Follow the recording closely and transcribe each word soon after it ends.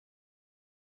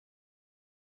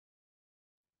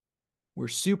We're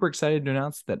super excited to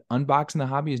announce that Unboxing the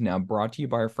Hobby is now brought to you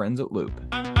by our friends at Loop.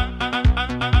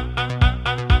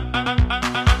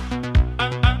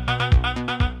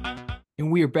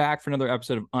 And we are back for another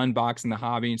episode of Unboxing the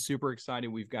Hobby, and super excited.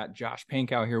 We've got Josh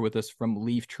Pankow here with us from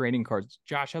Leaf Trading Cards.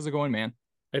 Josh, how's it going, man?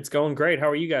 It's going great. How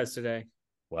are you guys today?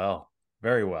 Well,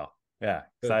 very well. Yeah,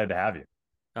 Good. excited to have you.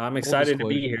 I'm Full excited to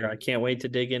be disclosure. here. I can't wait to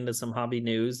dig into some hobby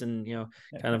news and, Yeah.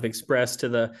 kind of express to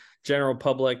the general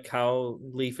public how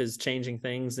Leaf is changing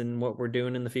things and what we're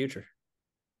doing in the future.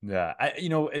 Yeah, I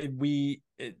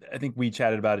think we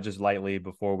chatted about it just lightly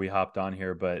before we hopped on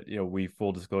here, but we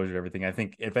full disclosure everything. I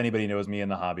think if anybody knows me in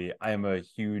the hobby, I am a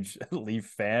huge Leaf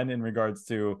fan in regards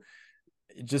to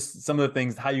just some of the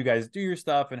things, how you guys do your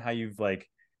stuff and how you've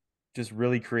just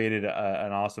really created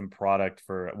an awesome product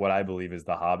for what I believe is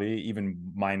the hobby,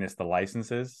 even minus the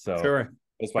licenses. So Sure.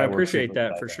 that's I why we're appreciate super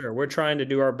that for excited. sure. We're trying to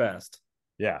do our best.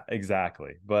 Yeah,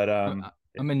 exactly. But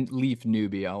I'm a Leaf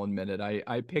newbie, I'll admit it.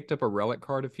 I picked up a relic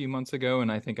card a few months ago, and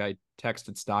I think I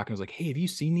texted Stock and was like, "Hey, have you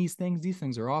seen these things? These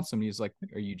things are awesome." And he's like,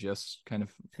 "Are you just kind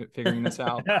of figuring this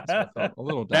out?" So I felt a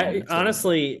little dumb.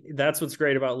 Honestly, that's what's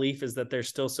great about Leaf is that there's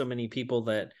still so many people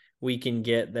that we can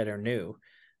get that are new.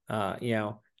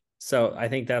 So I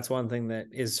think that's one thing that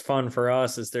is fun for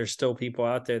us is there's still people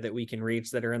out there that we can reach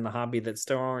that are in the hobby that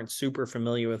still aren't super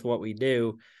familiar with what we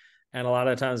do. And a lot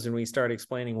of times when we start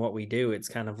explaining what we do, it's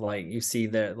kind of like you see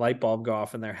the light bulb go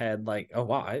off in their head, like, oh,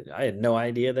 wow, I had no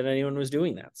idea that anyone was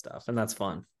doing that stuff. And that's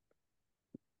fun.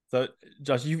 So,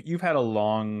 Josh, you've had a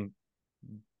long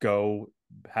go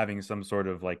having some sort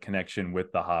of connection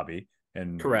with the hobby,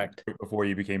 and Correct. before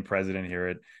you became president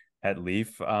here at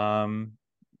Leaf.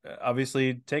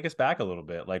 Obviously, take us back a little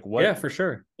bit. Like what? Yeah, for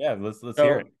sure. Yeah, let's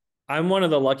hear it. I'm one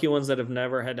of the lucky ones that have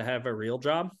never had to have a real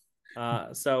job.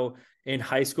 So in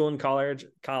high school and college,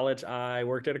 I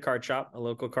worked at a card shop, a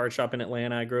local card shop in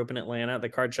Atlanta. I grew up in Atlanta. The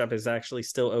card shop is actually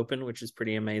still open, which is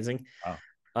pretty amazing.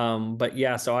 Wow. But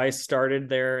yeah, so I started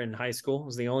there in high school. It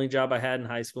was the only job I had in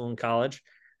high school and college.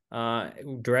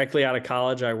 Directly out of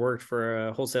college, I worked for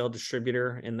a wholesale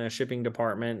distributor in the shipping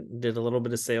department, did a little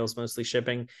bit of sales, mostly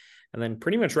shipping. And then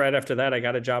pretty much right after that, I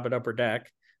got a job at Upper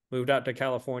Deck, moved out to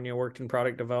California, worked in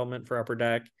product development for Upper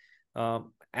Deck.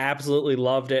 Absolutely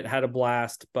loved it, had a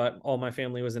blast, but all my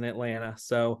family was in Atlanta.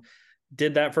 So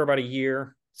did that for about a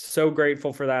year. So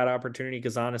grateful for that opportunity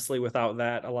because honestly, without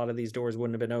that, a lot of these doors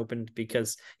wouldn't have been opened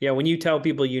because, when you tell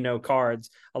people cards,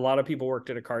 a lot of people worked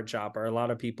at a card shop or a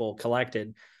lot of people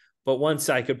collected. But once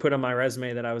I could put on my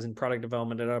resume that I was in product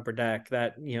development at Upper Deck,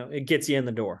 that, it gets you in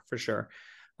the door for sure.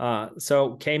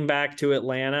 So came back to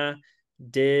Atlanta,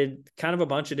 did kind of a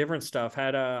bunch of different stuff,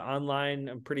 had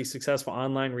a pretty successful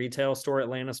online retail store,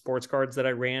 Atlanta Sports Cards, that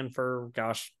I ran for,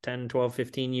 10, 12,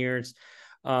 15 years.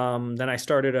 Then I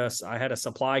had a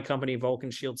supply company,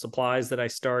 Vulcan Shield Supplies, that I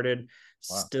started.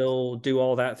 Wow. Still do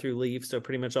all that through Leaf. So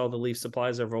pretty much all the Leaf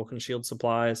supplies are Vulcan Shield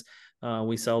Supplies.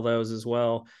 We sell those as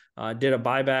well. Did a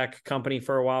buyback company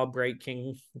for a while. Break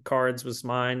King Cards was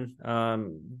mine.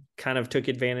 Kind of took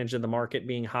advantage of the market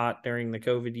being hot during the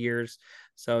COVID years.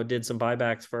 So did some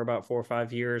buybacks for about 4 or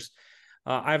 5 years.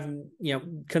 I've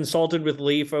consulted with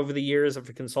Leaf over the years.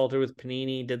 I've consulted with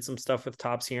Panini, did some stuff with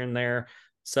Topps here and there.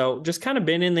 So just kind of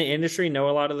been in the industry, know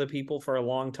a lot of the people for a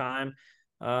long time.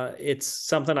 It's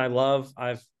something I love.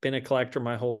 I've been a collector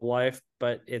my whole life,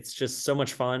 but it's just so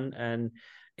much fun. And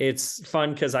it's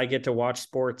fun because I get to watch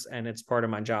sports and it's part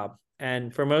of my job.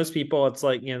 And for most people, it's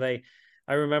like,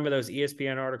 I remember those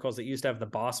ESPN articles that used to have the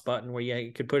boss button where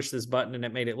you could push this button and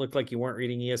it made it look like you weren't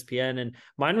reading ESPN. And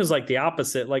mine was like the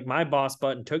opposite. Like my boss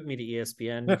button took me to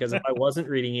ESPN because if I wasn't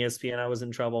reading ESPN, I was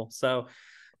in trouble. So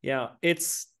yeah,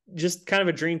 it's just kind of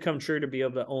a dream come true to be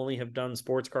able to only have done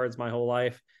sports cards my whole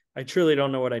life. I truly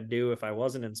don't know what I'd do if I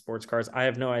wasn't in sports cards. I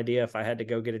have no idea if I had to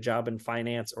go get a job in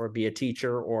finance or be a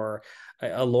teacher or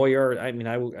a lawyer. I mean,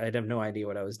 I'd have no idea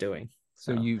what I was doing.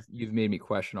 So you've made me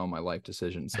question all my life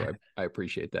decisions. So I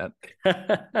appreciate that.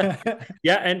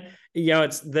 Yeah. And,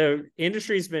 it's the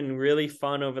industry's been really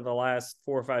fun over the last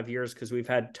 4 or 5 years because we've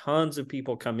had tons of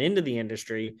people come into the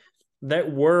industry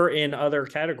that were in other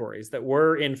categories, that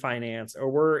were in finance or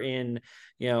were in,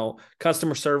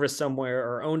 customer service somewhere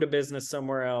or owned a business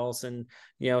somewhere else and,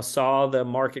 saw the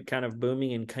market kind of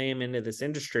booming and came into this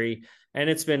industry. And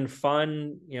it's been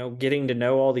fun, getting to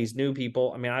know all these new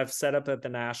people. I mean, I've set up at the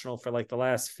National for the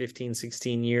last 15,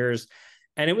 16 years.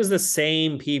 And it was the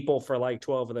same people for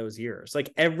 12 of those years.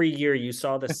 Every year you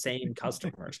saw the same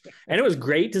customers. And it was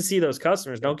great to see those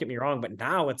customers. Don't get me wrong. But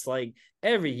now it's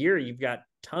every year you've got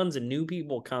tons of new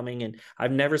people coming and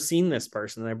I've never seen this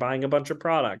person. They're buying a bunch of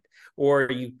product or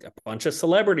a bunch of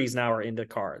celebrities now are into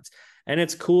cards. And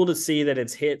it's cool to see that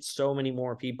it's hit so many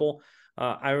more people.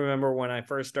 I remember when I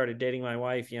first started dating my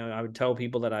wife, I would tell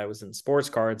people that I was in sports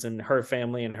cards, and her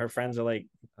family and her friends are like,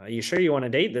 are you sure you want to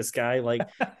date this guy? Like,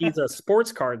 he's a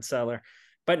sports card seller.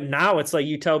 But now it's like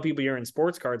you tell people you're in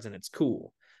sports cards and it's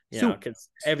cool, because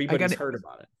everybody's heard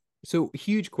about it. So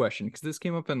huge question, because this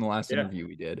came up in the last interview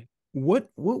we did.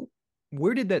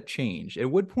 Where did that change?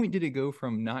 At what point did it go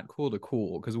from not cool to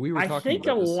cool? Because we were talking about this. I think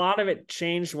a lot of it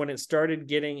changed when it started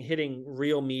hitting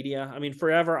real media. I mean,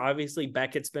 forever, obviously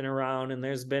Beckett's been around and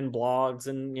there's been blogs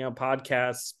and,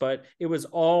 podcasts, but it was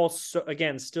all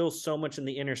still so much in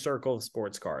the inner circle of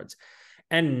sports cards.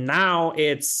 And now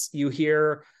you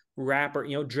hear rapper,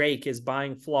 Drake is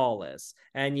buying Flawless,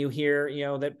 and you hear,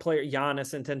 that player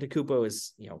Giannis Antetokounmpo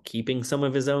is, keeping some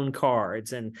of his own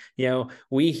cards. And,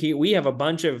 we have a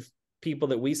bunch of people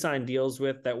that we sign deals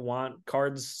with that want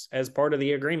cards as part of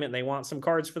the agreement. They want some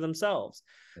cards for themselves.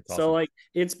 That's awesome. So like,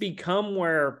 it's become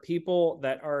where people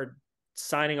that are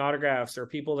signing autographs or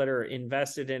people that are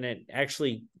invested in it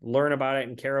actually learn about it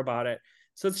and care about it.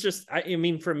 So it's just, I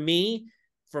mean, for me,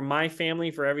 for my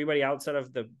family, for everybody outside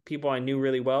of the people I knew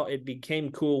really well, it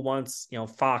became cool once,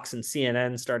 Fox and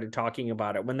CNN started talking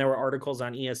about it. When there were articles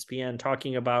on ESPN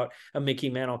talking about a Mickey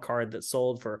Mantle card that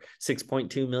sold for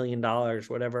 $6.2 million,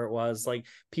 whatever it was, like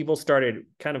people started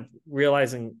kind of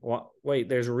realizing, well, wait,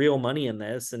 there's real money in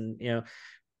this. And,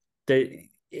 it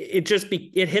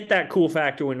hit that cool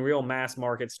factor when real mass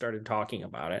markets started talking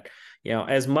about it.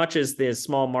 As much as the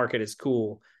small market is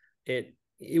cool,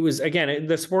 it was, again,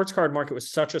 the sports card market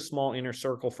was such a small inner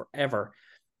circle forever.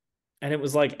 And it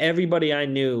was like everybody I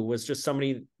knew was just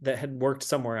somebody that had worked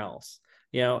somewhere else.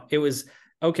 It was,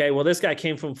 okay, well, this guy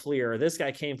came from Fleer, or this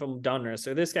guy came from Dunras,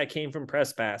 or this guy came from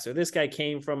Press Pass, or this guy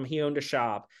came from, he owned a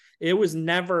shop. It was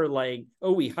never like,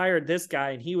 oh, we hired this guy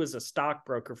and he was a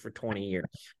stockbroker for 20 years.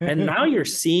 And now you're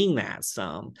seeing that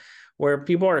where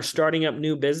people are starting up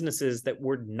new businesses that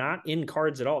were not in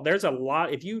cards at all. There's a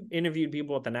lot. If you interviewed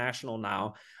people at the National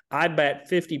now, I bet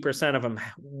 50% of them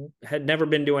had never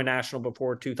been to a National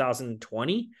before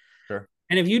 2020. Sure.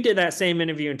 And if you did that same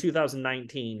interview in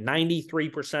 2019,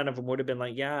 93% of them would have been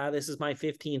like, yeah, this is my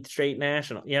 15th straight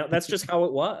National. That's just how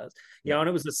it was. And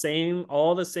it was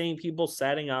all the same people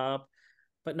setting up.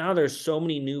 But now there's so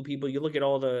many new people. You look at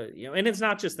all the, and it's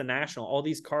not just the National, all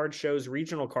these card shows,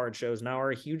 regional card shows now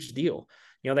are a huge deal.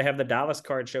 They have the Dallas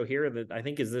card show here that I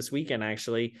think is this weekend,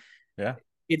 actually. Yeah.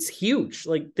 It's huge.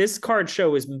 Like, this card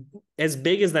show is as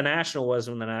big as the National was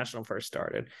when the National first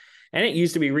started. And it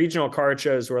used to be regional card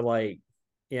shows were like,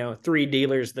 3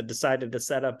 dealers that decided to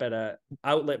set up at a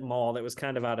outlet mall that was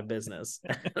kind of out of business.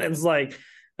 It's like,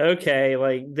 okay,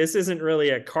 like, this isn't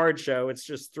really a card show. It's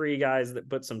just 3 guys that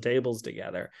put some tables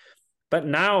together. But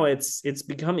now it's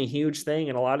become a huge thing.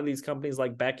 And a lot of these companies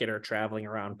like Beckett are traveling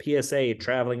around, PSA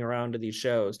traveling around to these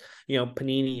shows,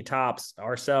 Panini, Topps,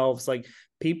 ourselves, like,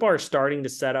 people are starting to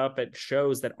set up at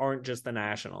shows that aren't just the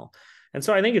National. And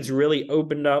so I think it's really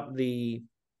opened up the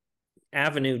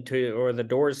avenue or the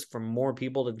doors for more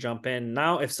people to jump in.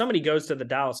 Now, if somebody goes to the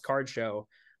Dallas card show,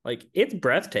 like, it's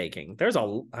breathtaking. I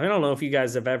don't know if you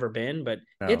guys have ever been, but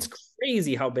it's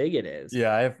crazy how big it is.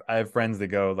 Yeah, I have friends that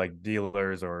go, like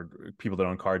dealers or people that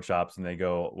own card shops, and they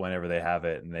go whenever they have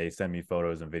it, and they send me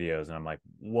photos and videos, and I'm like,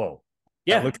 whoa.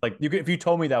 Yeah. That looks like if you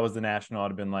told me that was the National, I'd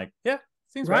have been like, yeah,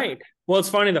 seems right. Well, it's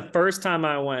funny. The first time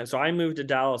I went, so I moved to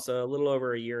Dallas a little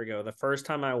over a year ago. The first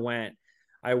time I went,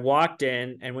 I walked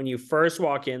in, and when you first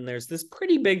walk in, there's this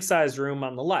pretty big sized room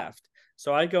on the left.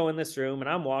 So I go in this room and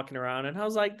I'm walking around, and I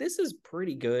was like, this is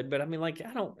pretty good. But I mean, like,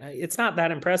 it's not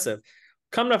that impressive.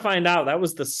 Come to find out, that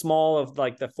was the small of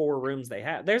like the 4 rooms they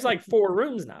had. There's like 4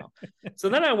 rooms now. So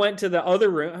then I went to the other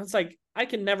room. I was like, I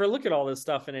can never look at all this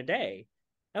stuff in a day.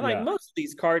 And like most of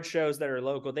these card shows that are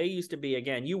local, they used to be,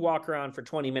 again, you walk around for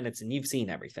 20 minutes and you've seen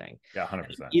everything. Yeah, 100%.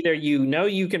 Either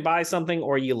you can buy something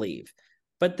or you leave.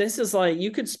 But this is like, you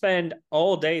could spend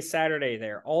all day Saturday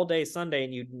there, all day Sunday,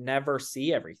 and you'd never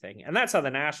see everything. And that's how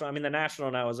the National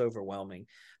now is overwhelming.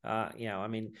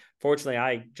 Fortunately,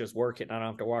 I just work it and I don't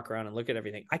have to walk around and look at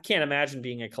everything. I can't imagine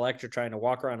being a collector trying to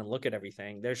walk around and look at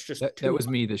everything. There's just that was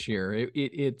me this year.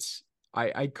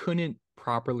 I couldn't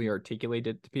properly articulate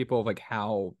it to people of like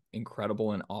how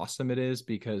incredible and awesome it is,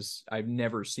 because I've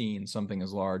never seen something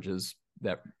as large as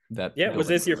that. Yeah. Was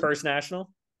this your first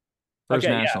National? First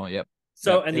National. Yeah. Yep.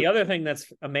 So, and the other thing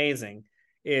that's amazing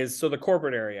is, so the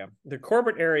corporate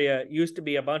area used to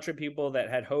be a bunch of people that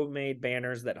had homemade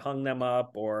banners that hung them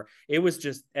up, or it was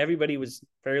just, everybody was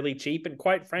fairly cheap. And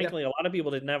quite frankly, a lot of people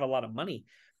didn't have a lot of money.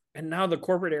 And now the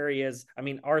corporate areas, I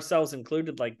mean, ourselves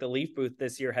included, like the Leaf booth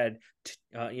this year had,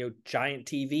 giant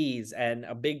TVs and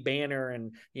a big banner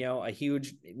and, a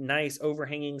huge, nice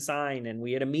overhanging sign. And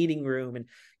we had a meeting room. And,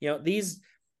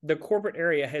 the corporate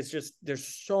area has just, there's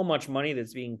so much money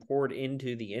that's being poured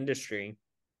into the industry.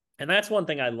 And that's one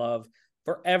thing I love.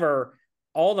 Forever,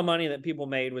 all the money that people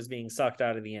made was being sucked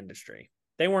out of the industry.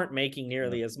 They weren't making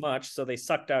nearly as much, so they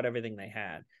sucked out everything they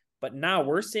had. But now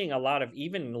we're seeing a lot of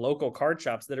even local card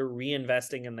shops that are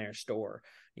reinvesting in their store.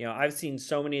 I've seen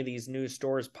so many of these new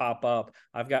stores pop up.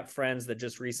 I've got friends that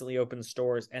just recently opened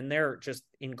stores, and they're just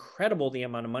incredible the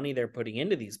amount of money they're putting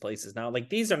into these places now. Like,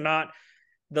 these are not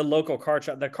the local card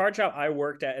shop. The card shop I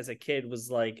worked at as a kid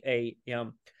was like a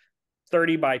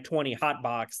 30 by 20 hot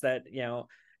box that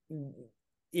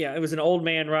it was an old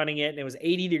man running it, and it was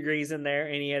 80 degrees in there,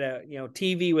 and he had a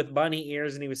TV with bunny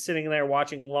ears, and he was sitting there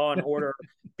watching Law and Order,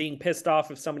 being pissed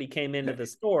off if somebody came into the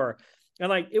store. And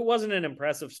like, it wasn't an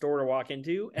impressive store to walk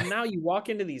into. And now you walk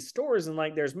into these stores, and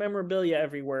like, there's memorabilia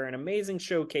everywhere and amazing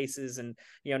showcases, and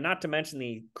not to mention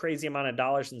the crazy amount of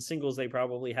dollars and singles they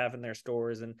probably have in their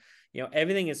stores. And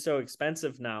everything is so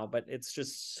expensive now, but it's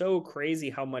just so crazy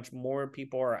how much more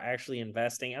people are actually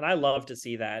investing, and I love to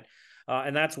see that.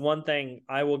 And that's one thing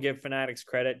I will give Fanatics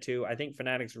credit to. I think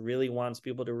Fanatics really wants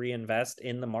people to reinvest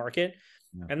in the market.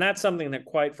 Yeah. And that's something that,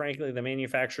 quite frankly, the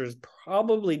manufacturers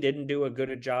probably didn't do a good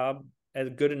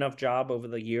enough job over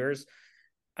the years.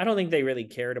 I don't think they really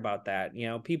cared about that.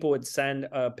 People would send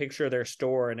a picture of their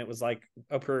store and it was like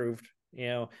approved,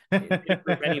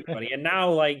 approve anybody. And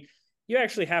now, like, you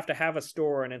actually have to have a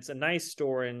store, and it's a nice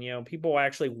store, and people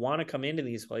actually want to come into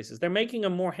these places. They're making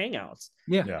them more hangouts.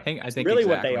 Yeah. I think really exactly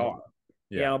what they are.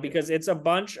 Yeah. Because it's a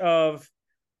bunch of,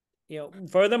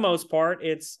 for the most part,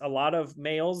 it's a lot of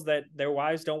males that their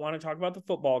wives don't want to talk about the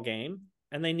football game,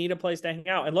 and they need a place to hang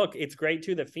out. And look, it's great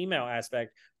too, the female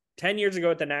aspect. 10 years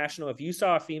ago at the National, if you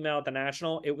saw a female at the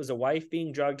National, it was a wife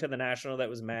being drugged to the National that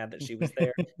was mad that she was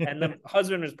there. And the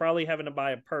husband was probably having to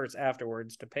buy a purse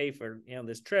afterwards to pay for,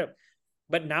 this trip.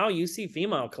 But now you see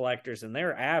female collectors, and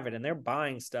they're avid, and they're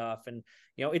buying stuff. And,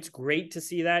 it's great to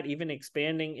see that even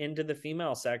expanding into the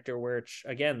female sector, which,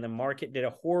 again, the market did a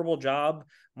horrible job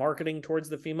marketing towards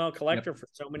the female collector for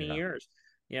so many years.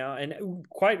 And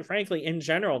quite frankly, in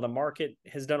general, the market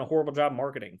has done a horrible job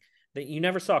marketing. That you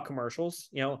never saw commercials,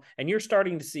 and you're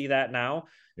starting to see that now.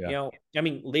 I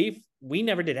mean, Leaf, we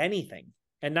never did anything.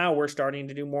 And now we're starting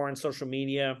to do more on social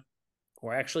media.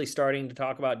 We're actually starting to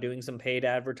talk about doing some paid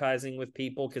advertising with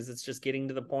people, because it's just getting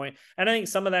to the point. And I think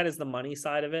some of that is the money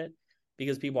side of it,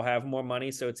 because people have more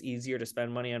money. So it's easier to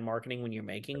spend money on marketing when you're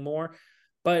making more.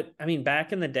 But I mean,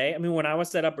 back in the day, when I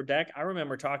was at Upper Deck, I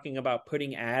remember talking about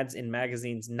putting ads in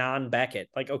magazines, non-Beckett.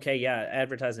 Like, okay, yeah,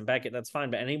 advertising Beckett, that's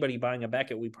fine. But anybody buying a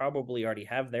Beckett, we probably already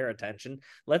have their attention.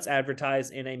 Let's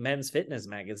advertise in a men's fitness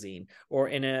magazine, or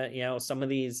in a, some of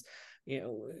these,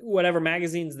 whatever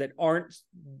magazines that aren't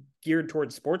geared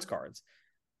towards sports cards.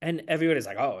 And everybody's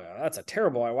like, oh, that's a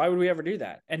terrible, why would we ever do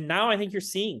that? And now I think you're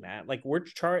seeing that. Like,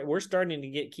 we're starting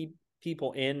to keep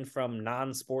people in from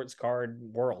non-sports card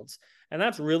worlds. And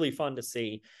that's really fun to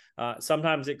see.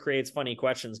 Sometimes it creates funny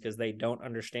questions because they don't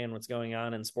understand what's going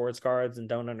on in sports cards and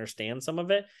don't understand some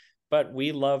of it. But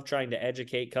we love trying to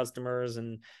educate customers.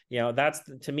 And,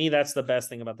 to me, that's the best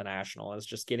thing about the National, is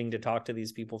just getting to talk to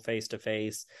these people face to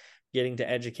face, getting to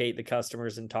educate the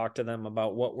customers and talk to them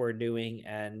about what we're doing.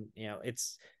 And,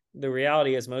 it's, the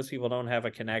reality is most people don't have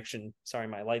a connection. Sorry,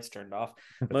 my lights turned off.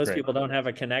 Most people don't have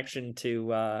a connection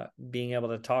to being able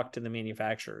to talk to the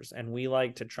manufacturers. And we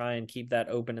like to try and keep that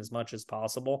open as much as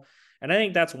possible. And I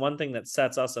think that's one thing that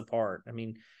sets us apart. I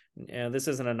mean, this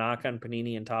isn't a knock on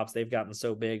Panini and Topps. They've gotten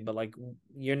so big, but like,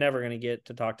 you're never going to get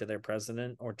to talk to their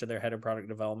president or to their head of product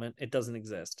development. It doesn't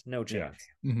exist. No chance.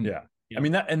 Yeah. Mm-hmm. Yeah. I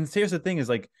mean, and here's the thing is,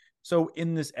 like, so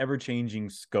in this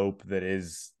ever-changing scope that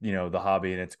is, the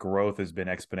hobby, and its growth has been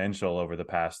exponential over the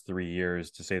past 3 years,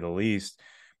 to say the least.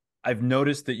 I've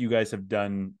noticed that you guys have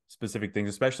done specific things,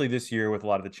 especially this year with a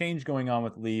lot of the change going on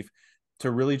with Leaf,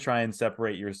 to really try and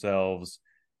separate yourselves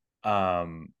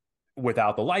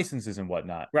without the licenses and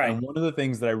whatnot. Right. And one of the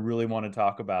things that I really want to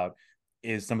talk about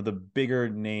is some of the bigger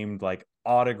named, like,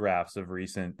 autographs of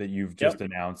recent that you've just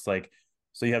announced. Like,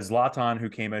 so you have Zlatan, who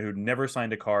came out, who'd never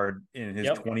signed a card in his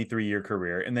 23-year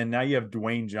career. And then now you have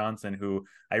Dwayne Johnson, who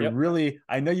I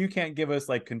know you can't give us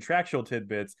like contractual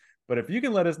tidbits, but if you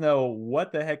can let us know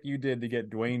what the heck you did to get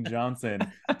Dwayne Johnson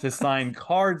to sign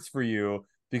cards for you,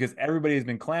 because everybody's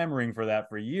been clamoring for that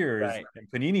for years,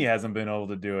 and Panini hasn't been able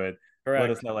to do it. Correct. Let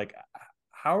us know, like,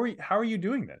 how are you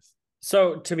doing this?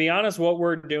 So, to be honest, what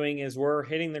we're doing is we're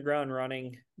hitting the ground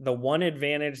running. The one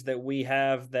advantage that we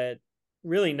have that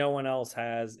really no one else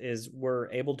has is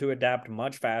we're able to adapt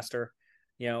much faster.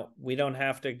 We don't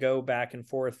have to go back and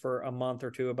forth for a month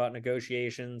or two about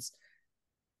negotiations.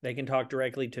 They can talk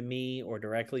directly to me or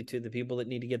directly to the people that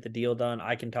need to get the deal done.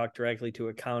 I can talk directly to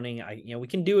accounting. We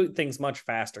can do things much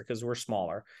faster because we're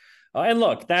smaller. And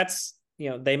look, that's,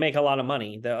 they make a lot of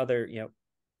money. The other,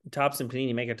 Tops and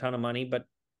Panini make a ton of money, but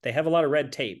they have a lot of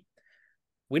red tape.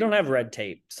 We don't have red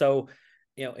tape. So,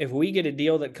 if we get a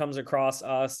deal that comes across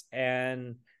us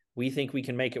and we think we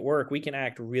can make it work, we can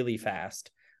act really fast.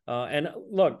 And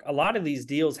look, a lot of these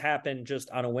deals happen just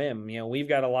on a whim. We've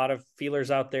got a lot of feelers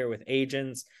out there with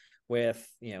agents, with,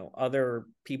 other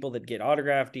people that get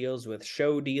autograph deals, with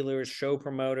show dealers, show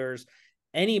promoters,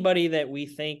 anybody that we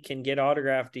think can get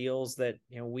autograph deals that,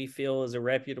 we feel is a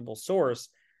reputable source.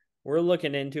 We're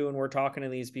looking into, and we're talking to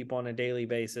these people on a daily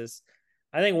basis.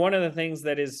 I think one of the things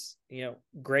that is,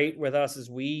 great with us is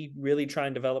we really try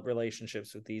and develop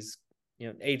relationships with these,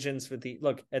 agents.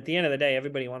 Look, at the end of the day,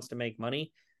 everybody wants to make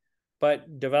money.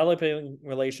 But developing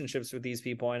relationships with these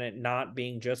people and it not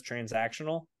being just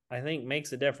transactional, I think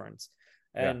makes a difference.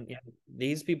 And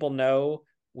these people know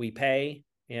we pay.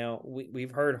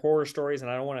 We've heard horror stories, and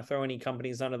I don't want to throw any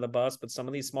companies under the bus, but some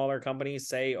of these smaller companies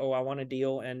say, "Oh, I want a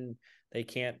deal," and they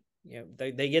can't.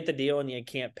 They get the deal and you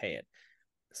can't pay it.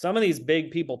 Some of these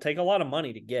big people take a lot of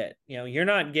money to get. You're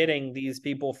not getting these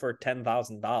people for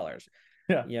 $10,000.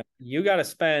 Yeah. You got to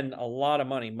spend a lot of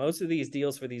money. Most of these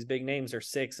deals for these big names are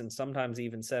 6 and sometimes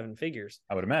even 7 figures.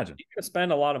 I would imagine. You got to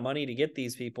spend a lot of money to get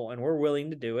these people, and we're willing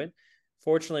to do it.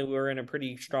 Fortunately, we're in a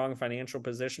pretty strong financial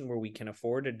position where we can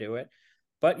afford to do it.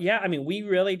 But yeah, I mean, we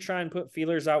really try and put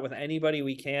feelers out with anybody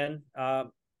we can.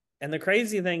 And the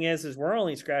crazy thing is we're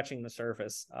only scratching the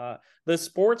surface. The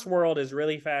sports world is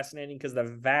really fascinating because the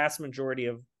vast majority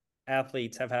of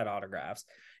athletes have had autographs.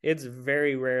 It's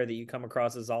very rare that you come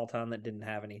across a Zoltan that didn't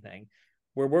have anything.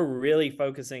 Where we're really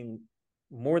focusing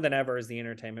more than ever is the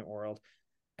entertainment world.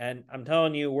 And I'm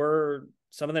telling you,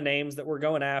 some of the names that we're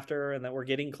going after and that we're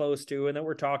getting close to and that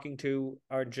we're talking to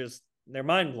are just, they're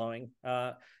mind blowing.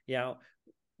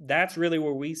 That's really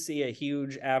where we see a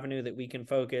huge avenue that we can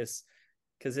focus,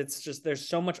 because it's just, there's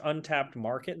so much untapped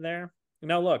market there.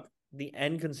 Now, look, the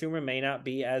end consumer may not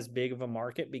be as big of a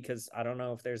market because I don't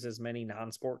know if there's as many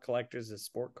non-sport collectors as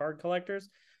sport card collectors.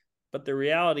 But the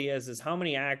reality is how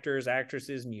many actors,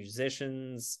 actresses,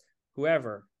 musicians,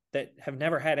 whoever that have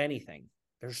never had anything.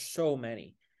 There's so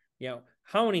many.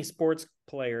 How many sports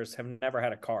players have never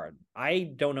had a card?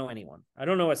 I don't know anyone. I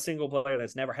don't know a single player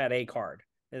that's never had a card.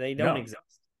 They don't exist.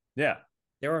 Yeah.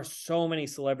 There are so many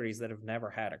celebrities that have never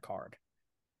had a card.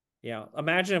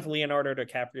 Imagine if Leonardo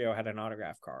DiCaprio had an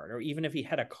autograph card, or even if he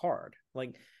had a card.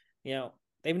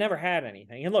 They've never had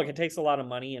anything. And look, it takes a lot of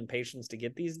money and patience to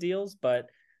get these deals, but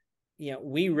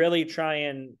we really try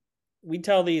and we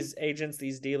tell these agents,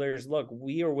 these dealers, look,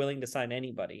 we are willing to sign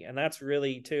anybody. And that's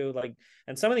really too,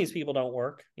 and some of these people don't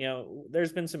work.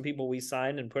 There's been some people we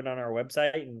signed and put on our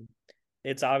website, and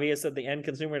it's obvious that the end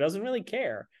consumer doesn't really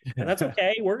care. And that's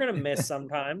okay. We're going to miss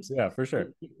sometimes. Yeah, for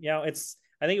sure.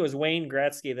 I think it was Wayne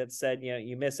Gretzky that said,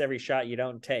 you miss every shot you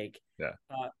don't take. Yeah.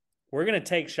 We're going to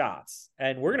take shots,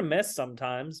 and we're going to miss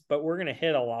sometimes, but we're going to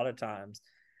hit a lot of times.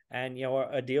 And,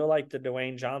 a deal like the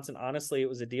Dwayne Johnson, honestly, it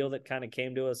was a deal that kind of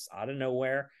came to us out of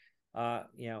nowhere.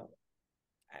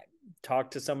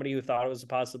 Talked to somebody who thought it was a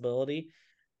possibility,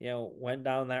 went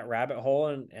down that rabbit hole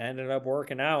and ended up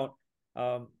working out.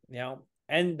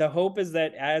 And the hope is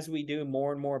that as we do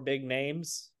more and more big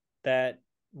names, that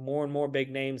more and more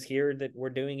big names here, that we're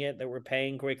doing it, that we're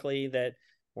paying quickly, that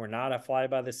we're not a fly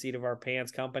by the seat of our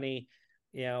pants company,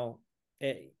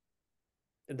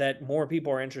 that more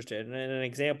people are interested. And an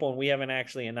example, and we haven't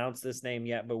actually announced this name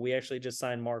yet, but we actually just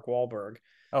signed Mark Wahlberg.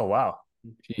 Oh, wow.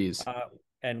 Jeez.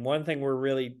 And one thing we're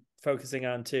really focusing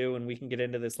on too, and we can get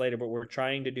into this later, but we're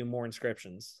trying to do more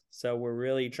inscriptions. So we're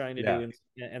really trying to do,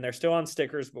 and they're still on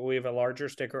stickers, but we have a larger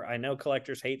sticker. I know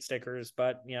collectors hate stickers,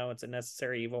 but it's a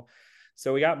necessary evil.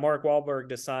 So we got Mark Wahlberg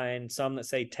to sign some that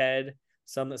say Ted,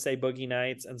 some that say Boogie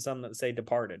Nights, and some that say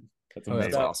Departed.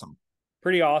 That's awesome.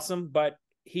 Pretty awesome. But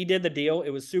he did the deal. It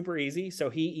was super easy. So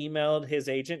he emailed his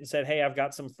agent and said, "Hey, I've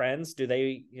got some friends.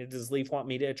 Does Leaf want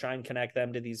me to try and connect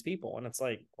them to these people?" And it's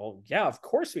like, well, yeah, of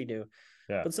course we do.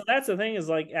 Yeah. But so that's the thing is,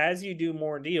 as you do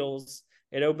more deals,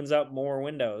 it opens up more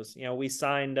windows. We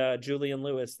signed Julian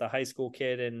Lewis, the high school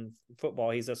kid in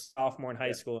football. He's a sophomore in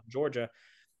high school in Georgia.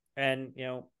 And,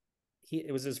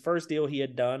 it was his first deal he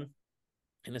had done.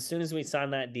 And as soon as we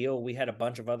signed that deal, we had a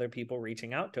bunch of other people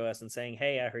reaching out to us and saying,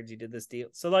 "Hey, I heard you did this deal."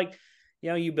 So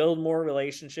you build more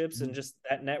relationships, and just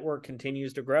that network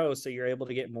continues to grow. So you're able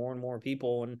to get more and more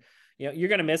people. And, you're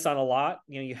going to miss on a lot.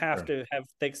 You have Sure. to have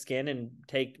thick skin and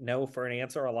take no for an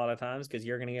answer a lot of times, because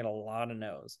you're going to get a lot of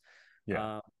no's.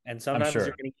 Yeah. And I'm sometimes sure.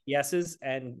 you're going to get yeses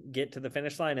and get to the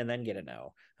finish line and then get a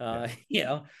no.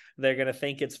 Yeah. They're going to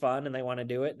think it's fun and they want to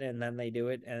do it, and then they do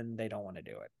it and they don't want to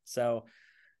do it. So,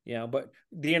 but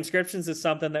the inscriptions is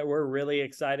something that we're really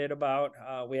excited about.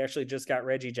 We actually just got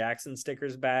Reggie Jackson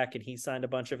stickers back, and he signed a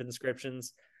bunch of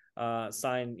inscriptions.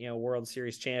 Signed, World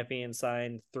Series champion,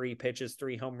 signed 3 pitches,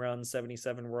 3 home runs,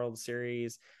 77 World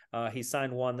Series. He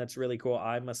signed one that's really cool.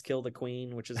 "I must kill the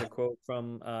queen," which is a quote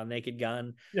from Naked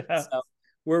Gun. Yeah. So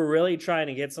we're really trying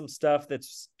to get some stuff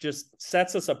that's just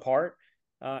sets us apart.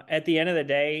 At the end of the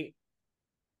day,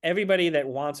 everybody that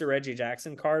wants a Reggie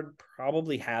Jackson card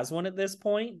probably has one at this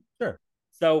point. Sure.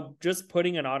 So just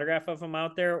putting an autograph of him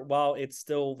out there, while it's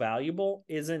still valuable,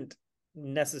 isn't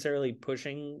necessarily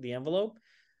pushing the envelope.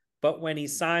 But when he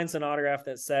signs an autograph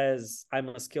that says "I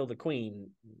must kill the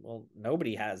queen," well,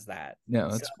 nobody has that.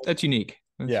 No, that's unique.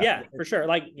 Yeah, for sure.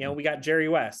 Like, we got Jerry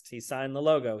West. He signed the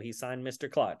logo. He signed Mr.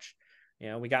 Clutch.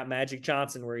 We got Magic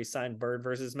Johnson, where he signed Bird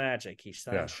versus Magic. He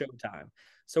signed Showtime.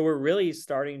 So we're really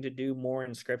starting to do more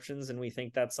inscriptions, and we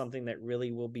think that's something that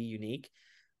really will be unique.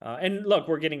 And look,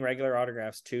 we're getting regular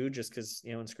autographs too, just because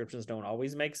inscriptions don't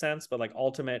always make sense. But like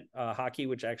Ultimate Hockey,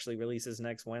 which actually releases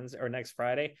next Wednesday or next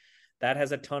Friday, that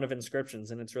has a ton of inscriptions,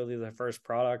 and it's really the first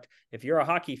product. If you're a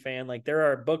hockey fan, like, there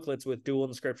are booklets with dual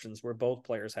inscriptions where both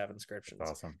players have inscriptions.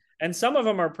 Awesome. And some of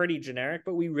them are pretty generic,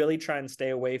 but we really try and stay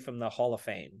away from the Hall of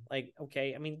Fame. Like,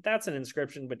 okay, I mean, that's an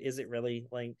inscription, but is it really?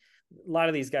 Like, a lot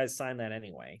of these guys sign that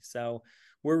anyway. So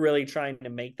we're really trying to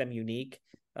make them unique,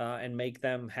 and make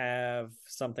them have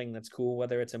something that's cool,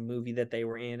 whether it's a movie that they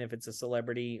were in, if it's a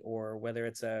celebrity, or whether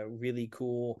it's a really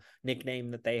cool nickname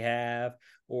that they have,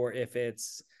 or if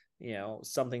it's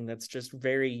something that's just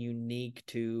very unique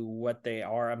to what they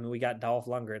are. I mean, we got Dolph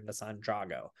Lundgren that's on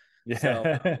Drago. Yeah.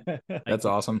 So that's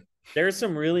awesome. There's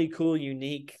some really cool,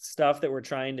 unique stuff that we're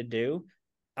trying to do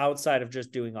outside of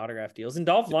just doing autograph deals. And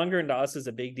Dolph Lundgren to us is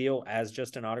a big deal as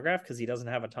just an autograph, because he doesn't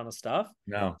have a ton of stuff.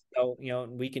 No. So,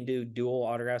 we can do dual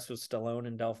autographs with Stallone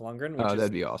and Dolph Lundgren, which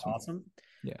that'd be awesome. Awesome.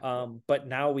 Yeah. But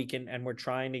now we can, and we're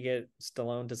trying to get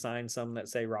Stallone to sign some that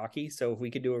say Rocky. So if we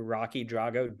could do a Rocky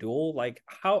Drago duel,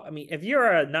 if you're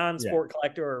a non-sport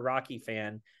collector or a Rocky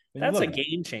fan, that's a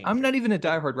game changer. I'm not even a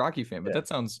diehard Rocky fan, but that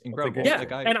sounds incredible. Yeah,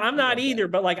 and I'm not either,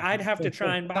 but I'd have to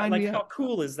try and buy. Like, how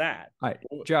cool is that? All right,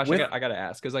 Josh, I got to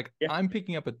ask, because I'm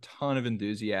picking up a ton of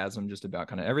enthusiasm just about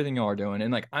kind of everything y'all are doing,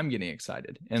 and I'm getting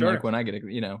excited. And when I get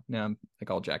now I'm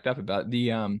all jacked up about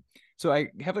the So I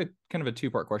have a kind of a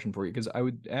 2-part question for you, because I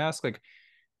would ask,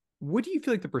 what do you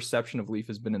feel like the perception of Leaf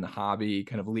has been in the hobby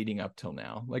kind of leading up till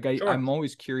now? I'm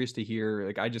always curious to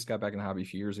hear, I just got back in the hobby a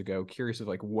few years ago, curious of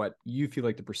what you feel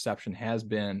like the perception has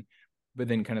been, but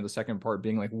then kind of the second part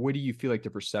being what do you feel like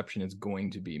the perception is going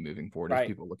to be moving forward as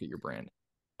people look at your brand?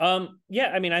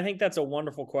 Yeah, I mean, I think that's a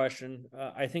wonderful question.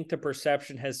 I think the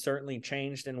perception has certainly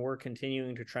changed, and we're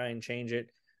continuing to try and change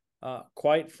it.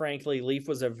 Quite frankly, Leaf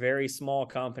was a very small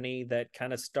company that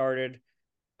kind of started.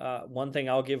 One thing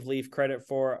I'll give Leaf credit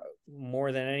for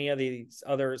more than any of these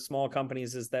other small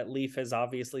companies is that Leaf has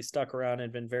obviously stuck around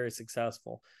and been very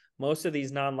successful. Most of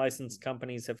these non-licensed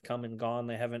companies have come and gone.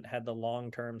 They haven't had the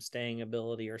long-term staying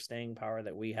ability or staying power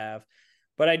that we have.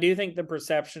 But I do think the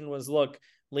perception was, look,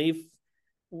 Leaf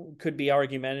could be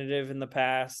argumentative in the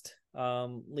past.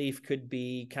 Leaf could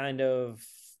be kind of,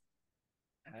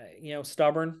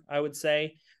 stubborn, I would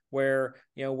say, where,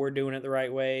 we're doing it the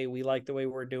right way. We like the way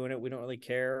we're doing it. We don't really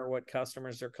care what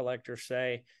customers or collectors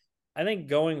say. I think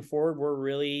going forward, we're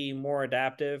really more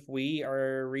adaptive. We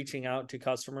are reaching out to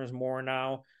customers more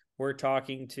now. We're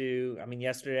talking to,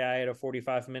 yesterday I had a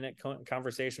 45-minute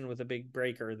conversation with a big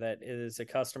breaker that is a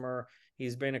customer.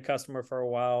 He's been a customer for a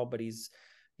while, but he's,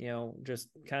 just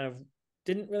kind of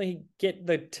didn't really get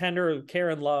the tender care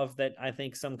and love that I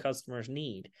think some customers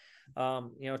need.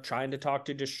 Trying to talk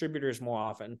to distributors more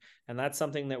often. And that's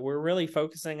something that we're really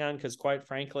focusing on, because quite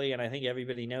frankly, and I think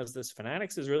everybody knows this,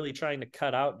 Fanatics is really trying to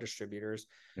cut out distributors.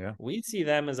 Yeah. We see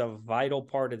them as a vital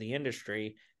part of the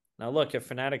industry. Now, look, if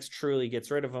Fanatics truly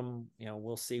gets rid of them,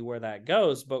 we'll see where that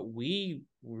goes. But we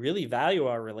really value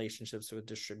our relationships with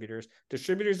distributors.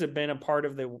 Distributors have been a part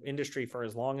of the industry for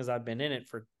as long as I've been in it,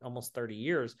 for almost 30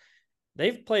 years.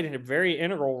 They've played a very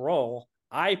integral role.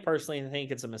 I personally think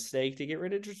it's a mistake to get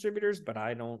rid of distributors, but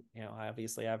I don't,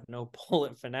 obviously I have no pull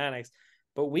at Fanatics.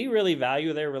 But we really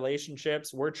value their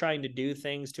relationships. We're trying to do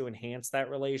things to enhance that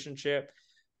relationship.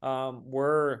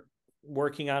 We're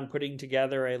working on putting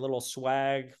together a little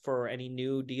swag for any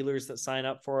new dealers that sign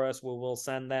up for us. We'll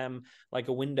send them like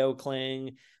a window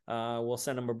cling. We'll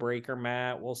send them a breaker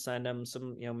mat. We'll send them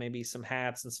some, maybe some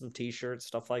hats and some t-shirts,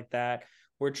 stuff like that.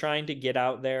 We're trying to get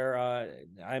out there.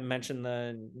 I mentioned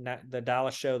the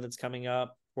Dallas show that's coming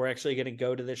up. We're actually going to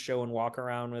go to this show and walk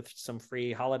around with some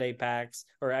free holiday packs,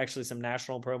 or actually some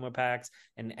national promo packs.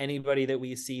 And anybody that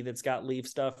we see that's got Leaf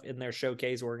stuff in their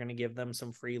showcase, we're going to give them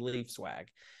some free Leaf swag.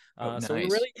 Nice. So we're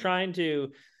really trying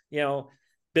to,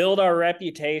 build our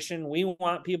reputation. We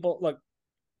want people, look,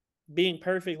 being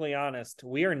perfectly honest,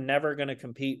 we are never going to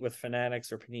compete with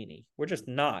Fanatics or Panini. We're just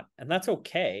not. And that's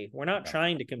okay. We're not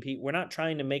trying to compete. We're not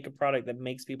trying to make a product that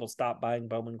makes people stop buying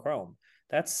Bowman Chrome.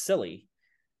 That's silly.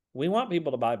 We want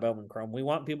people to buy Bowman Chrome. We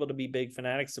want people to be big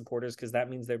Fanatics supporters because that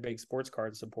means they're big sports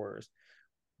card supporters.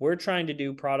 We're trying to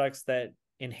do products that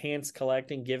enhance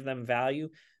collecting, give them value,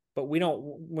 but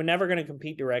we're never going to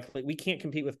compete directly. We can't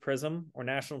compete with Prism or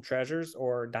National Treasures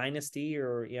or Dynasty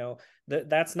or,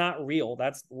 that's not real.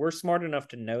 We're smart enough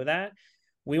to know that.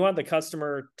 We want the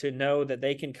customer to know that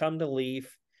they can come to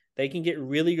Leaf. They can get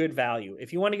really good value.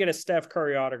 If you want to get a Steph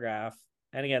Curry autograph,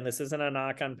 and again, this isn't a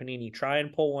knock on Panini, try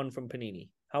and pull one from Panini.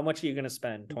 How much are you going to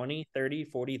spend? 20, 30,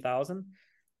 40,000?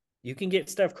 You can get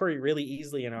Steph Curry really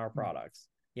easily in our products.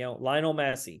 Lionel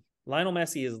Messi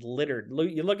is littered.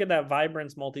 You look at that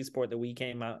Vibrance multisport that we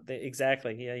came out.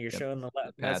 Exactly. Yeah, you're showing the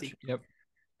patch. Messi. Yep.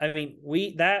 I mean,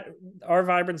 our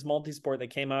Vibrance multisport that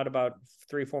came out about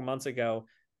 3-4 months ago,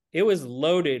 it was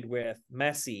loaded with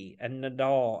Messi and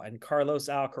Nadal and Carlos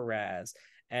Alcaraz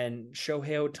and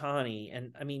Shohei Ohtani.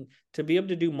 And I mean, to be able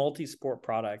to do multi-sport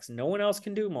products, no one else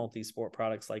can do multi-sport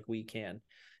products like we can.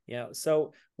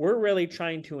 So we're really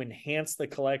trying to enhance the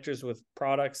collectors with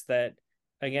products that,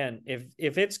 again,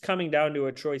 if it's coming down to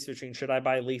a choice between should I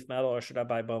buy Leaf Metal or should I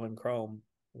buy Bowman Chrome,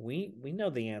 we know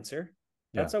the answer.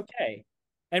 That's okay.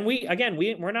 And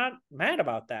we're not mad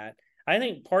about that. I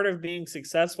think part of being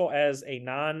successful as a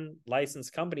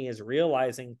non-licensed company is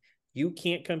realizing you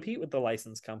can't compete with the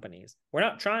licensed companies. We're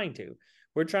not trying to.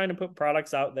 We're trying to put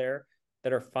products out there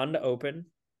that are fun to open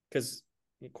because,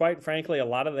 quite frankly, a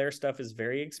lot of their stuff is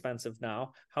very expensive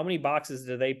now. How many boxes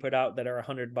do they put out that are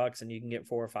 $100 and you can get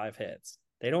 4 or 5 hits?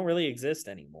 They don't really exist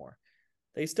anymore.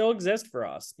 They still exist for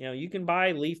us. You can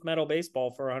buy Leaf Metal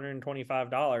Baseball for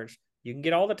 $125. You can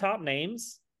get all the top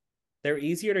names. They're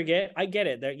easier to get. I get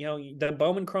it. That the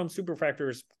Bowman Chrome Superfractor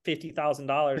is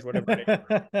 $50,000, whatever it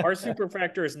is. Our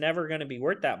Superfractor is never going to be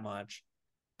worth that much,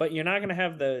 but you're not going to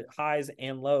have the highs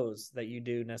and lows that you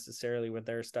do necessarily with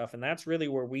their stuff. And that's really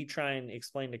where we try and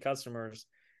explain to customers,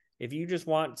 if you just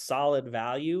want solid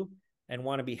value and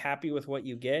want to be happy with what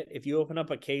you get, if you open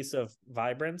up a case of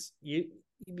Vibrance, you'd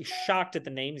be shocked at the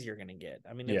names you're going to get.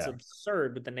 I mean, it's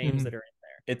absurd with the names that are in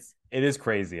there. It is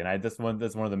crazy. And that's one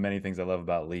of the many things I love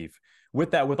about Leaf.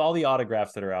 With all the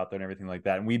autographs that are out there and everything like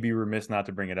that, and we'd be remiss not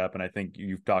to bring it up. And I think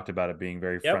you've talked about it being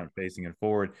very front facing and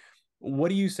forward. What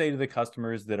do you say to the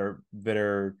customers that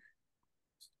are,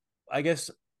 I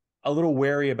guess, a little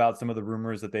wary about some of the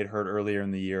rumors that they'd heard earlier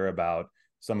in the year about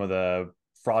some of the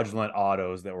fraudulent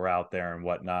autos that were out there and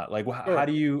whatnot? Like, how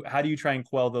do you try and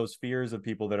quell those fears of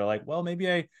people that are like, well, maybe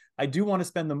I do want to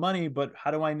spend the money, but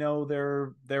how do I know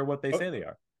they're what they say they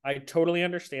are? I totally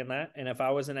understand that. And if I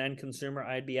was an end consumer,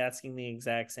 I'd be asking the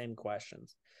exact same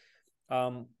questions.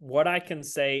 What I can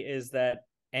say is that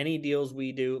any deals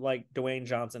we do, like Dwayne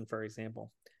Johnson, for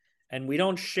example, and we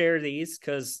don't share these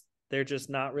because they're just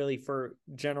not really for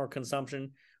general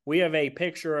consumption. We have a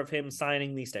picture of him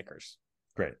signing these stickers.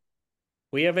 Great.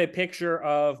 We have a picture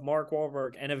of Mark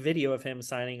Wahlberg and a video of him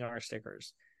signing our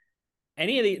stickers.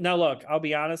 Any of these, now look, I'll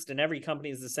be honest, and every company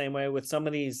is the same way with some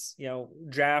of these,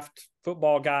 draft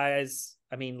football guys.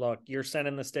 I mean, look, you're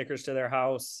sending the stickers to their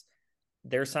house.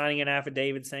 They're signing an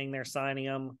affidavit saying they're signing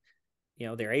them.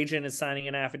 Their agent is signing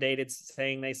an affidavit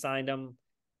saying they signed them.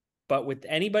 But with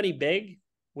anybody big,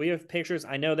 we have pictures.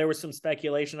 I know there was some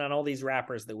speculation on all these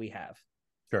rappers that we have.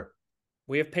 Sure.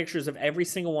 We have pictures of every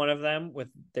single one of them with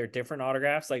their different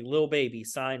autographs, like Lil Baby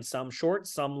signed some short,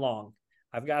 some long.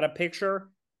 I've got a picture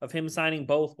of him signing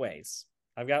both ways.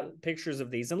 I've got pictures of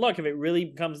these. And look, if it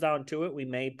really comes down to it, we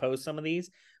may post some of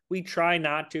these. We try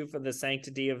not to for the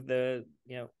sanctity of the,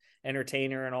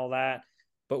 entertainer and all that.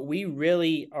 But we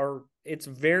really are, it's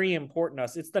very important to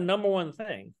us. It's the number one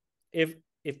thing. If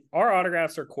our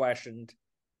autographs are questioned,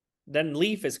 then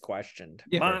Leaf is questioned.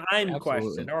 I'm absolutely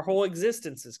questioned. Our whole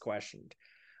existence is questioned.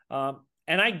 And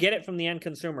I get it from the end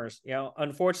consumers.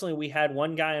 Unfortunately, we had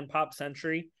one guy in Pop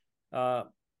Century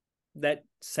that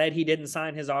said he didn't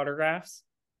sign his autographs.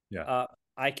 Yeah.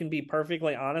 I can be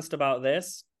perfectly honest about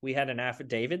this. We had an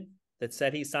affidavit that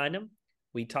said he signed him.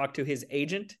 We talked to his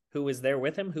agent who was there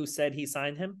with him, who said he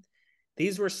signed him.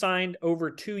 These were signed over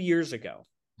 2 years ago.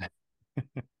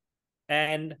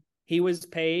 And he was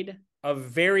paid a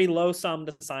very low sum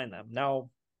to sign them. Now,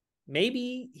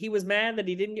 maybe he was mad that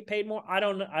he didn't get paid more. I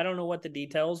don't know what the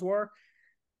details were.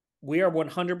 We are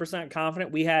 100%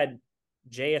 confident. We had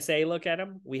JSA look at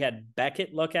him. We had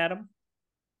Beckett look at him.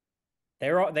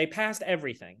 They passed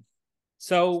everything.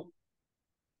 So,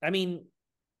 I mean,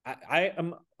 I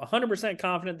am 100%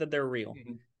 confident that they're real.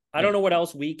 Mm-hmm. I don't know what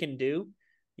else we can do.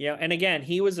 And again,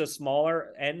 he was a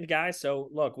smaller end guy. So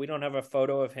look, we don't have a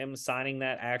photo of him signing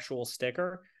that actual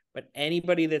sticker, but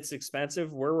anybody that's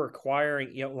expensive, we're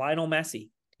requiring, Lionel Messi.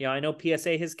 I know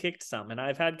PSA has kicked some, and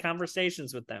I've had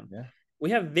conversations with them. Yeah. We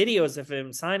have videos of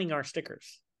him signing our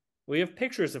stickers. We have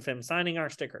pictures of him signing our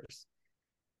stickers.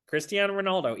 Cristiano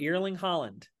Ronaldo, Erling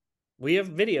Haaland. We have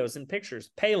videos and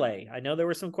pictures. Pele. I know there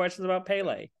were some questions about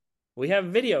Pele. We have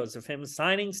videos of him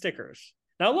signing stickers.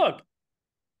 Now, look,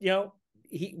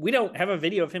 we don't have a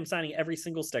video of him signing every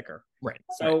single sticker. Right.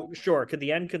 So, Sure, could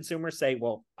the end consumer say,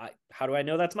 well, how do I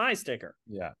know that's my sticker?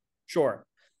 Yeah. Sure.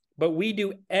 But we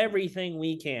do everything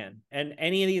we can. And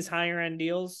any of these higher end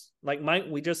deals, like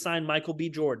we just signed Michael B.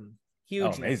 Jordan.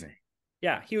 Huge amazing. Name.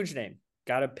 Yeah, huge name.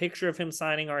 Got a picture of him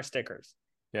signing our stickers.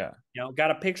 Yeah.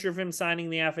 Got a picture of him signing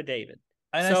the affidavit.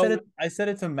 And I said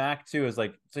it to Mac too, is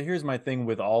like, so here's my thing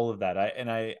with all of that.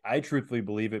 I truthfully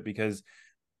believe it, because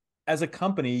as a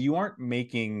company, you aren't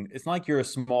making, it's not like you're a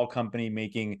small company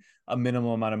making a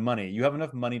minimal amount of money. You have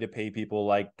enough money to pay people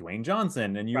like Dwayne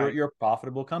Johnson, and you're a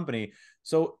profitable company.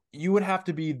 So you would have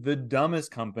to be the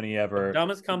dumbest company ever. The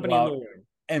dumbest company in the world.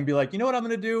 And be like, you know what I'm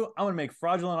going to do? I'm going to make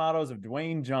fraudulent autos of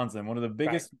Dwayne Johnson, one of the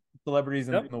biggest celebrities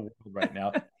in the world right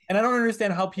now. And I don't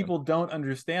understand how people don't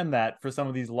understand that for some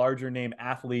of these larger name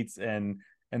athletes and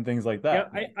things like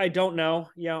that. Yeah, I don't know.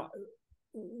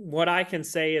 What I can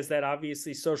say is that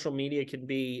obviously social media can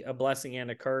be a blessing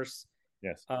and a curse.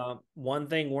 Yes. One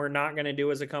thing we're not going to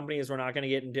do as a company is we're not going to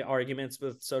get into arguments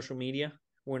with social media.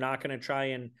 We're not going to try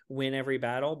and win every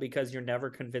battle, because you're never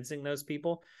convincing those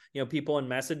people. People in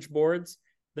message boards,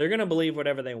 they're going to believe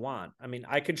whatever they want. I mean,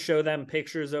 I could show them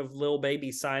pictures of Lil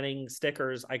Baby signing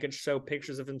stickers. I could show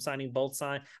pictures of him signing both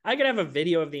signs. I could have a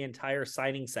video of the entire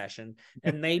signing session,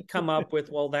 and they'd come up with,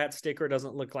 well, that sticker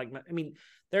doesn't look like I mean,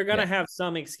 they're going to have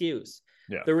some excuse.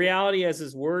 Yeah. The reality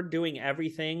is we're doing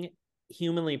everything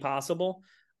humanly possible.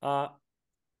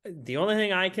 The only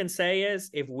thing I can say is,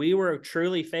 if we were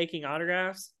truly faking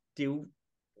autographs,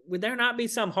 would there not be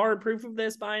some hard proof of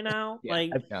this by now?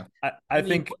 I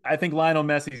think Lionel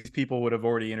Messi's people would have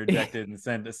already interjected and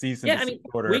sent a cease and desist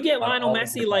order. We get Lionel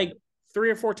Messi like 3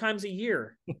 or 4 times a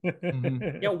year.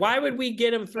 Why would we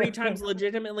get him 3 times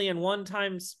legitimately and 1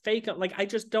 time fake? Like, I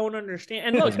just don't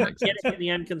understand. And look, I get it to the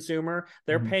end consumer.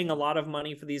 They're paying a lot of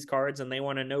money for these cards, and they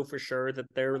want to know for sure that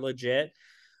they're legit.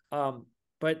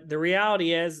 But the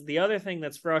reality is, the other thing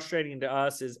that's frustrating to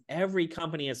us is every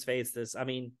company has faced this. I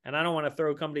mean, and I don't want to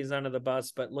throw companies under the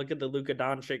bus, but look at the Luka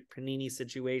Doncic Panini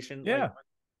situation. Yeah.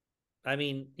 I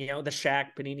mean, the Shaq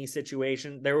Panini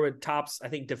situation. There were tops, I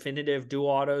think, definitive dual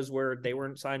autos where they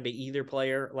weren't signed by either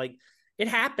player. Like, it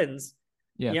happens.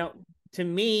 Yeah. To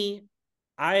me,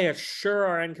 I assure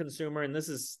our end consumer, and this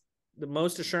is the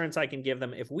most assurance I can give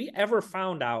them, if we ever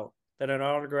found out that an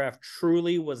autograph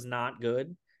truly was not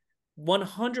good,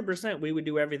 100% we would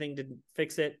do everything to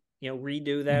fix it,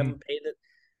 redo them, pay the.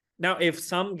 Now, if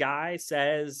some guy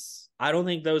says, I don't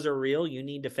think those are real, you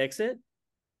need to fix it.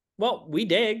 Well, we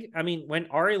dig. I mean, when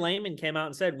Ari Lehman came out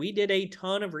and said, we did a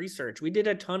ton of research, we did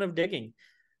a ton of digging,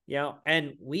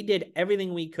 and we did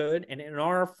everything we could. And in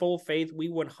our full faith, we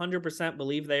 100%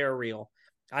 believe they are real.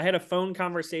 I had a phone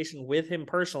conversation with him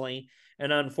personally,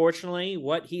 and unfortunately,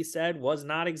 what he said was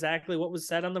not exactly what was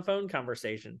said on the phone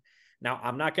conversation. Now,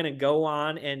 I'm not going to go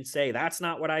on and say that's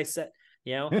not what I said.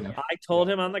 I told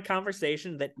him on the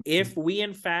conversation that if we,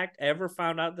 in fact, ever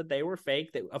found out that they were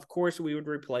fake, that of course we would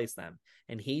replace them.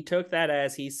 And he took that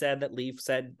as he said that Leaf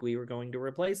said we were going to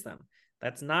replace them.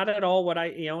 That's not at all what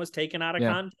I, was taken out of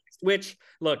context, which,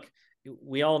 look,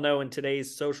 we all know in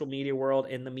today's social media world,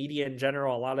 in the media in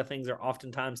general, a lot of things are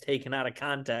oftentimes taken out of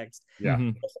context.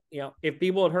 Yeah. If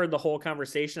people had heard the whole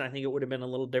conversation, I think it would have been a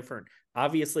little different.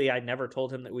 Obviously, I never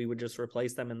told him that we would just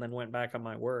replace them and then went back on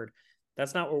my word.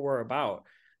 That's not what we're about.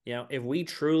 If we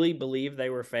truly believe they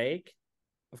were fake,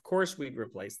 of course we'd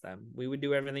replace them. We would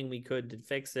do everything we could to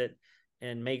fix it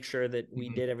and make sure that we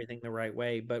did everything the right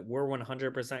way. But we're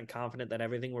 100% confident that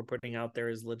everything we're putting out there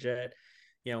is legit.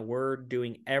 We're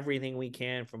doing everything we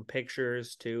can, from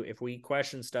pictures to, if we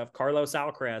question stuff. Carlos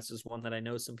Alcaraz is one that I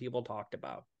know some people talked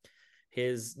about.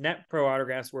 His Net Pro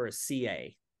autographs were a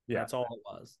CA. Yeah. That's all it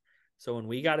was. So when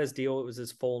we got his deal, it was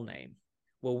his full name.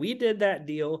 Well, we did that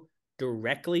deal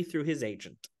directly through his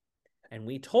agent. And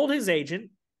we told his agent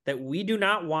that we do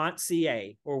not want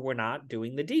CA or we're not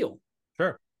doing the deal.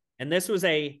 Sure. And this was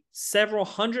a several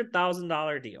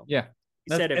 $100,000 deal. Yeah.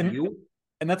 He said,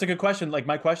 and that's a good question. Like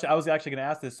my question, I was actually going to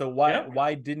ask this. So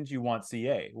why didn't you want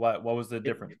CA? What was the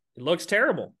difference? It looks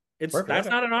terrible. That's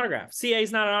not an autograph. CA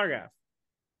is not an autograph.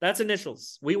 That's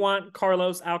initials. We want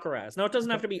Carlos Alcaraz. Now, it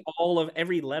doesn't have to be all of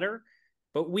every letter,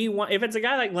 but we want, if it's a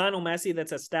guy like Lionel Messi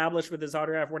that's established with his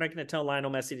autograph, we're not going to tell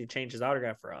Lionel Messi to change his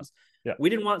autograph for us. Yeah.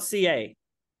 We didn't want CA.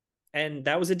 And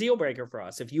that was a deal breaker for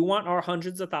us. If you want our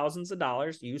hundreds of thousands of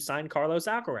dollars, you sign Carlos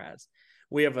Alcaraz.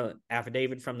 We have an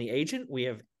affidavit from the agent. We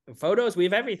have photos. We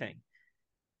have everything.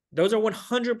 Those are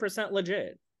 100%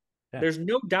 legit. Yeah. There's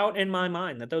no doubt in my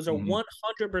mind that those are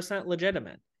 100%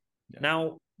 legitimate. Yeah.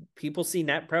 Now, people see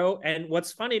Net Pro, and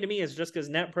what's funny to me is just because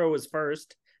Net Pro was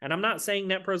first, and I'm not saying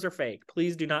Net Pros are fake.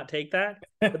 Please do not take that.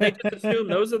 But they just assume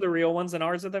those are the real ones and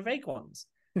ours are the fake ones.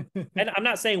 And I'm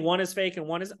not saying one is fake and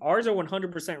one is, ours are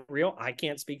 100% real. I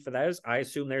can't speak for those. I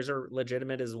assume theirs are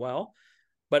legitimate as well.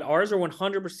 But ours are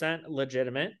 100%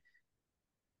 legitimate.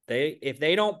 If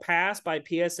they don't pass by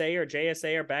PSA or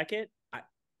JSA or Beckett,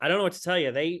 I don't know what to tell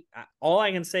you. All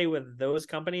I can say with those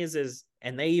companies is,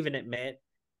 and they even admit,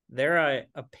 they're an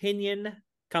opinion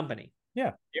company.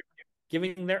 Yeah. They're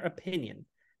giving their opinion.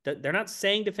 They're not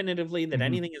saying definitively that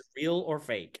anything is real or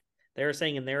fake. They're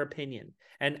saying in their opinion.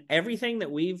 And everything that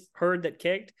we've heard that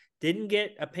kicked didn't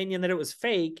get opinion that it was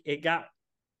fake. It got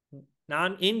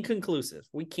inconclusive.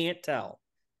 We can't tell.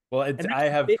 Well, I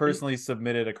have personally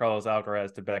submitted a Carlos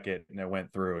Alcaraz to Beckett, and it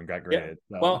went through and got graded.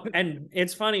 Yeah. So. Well, and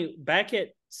it's funny.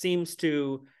 Beckett seems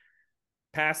to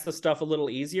pass the stuff a little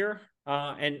easier.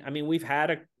 And I mean, we've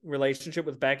had a relationship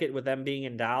with Beckett with them being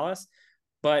in Dallas.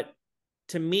 But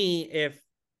to me,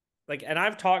 and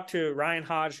I've talked to Ryan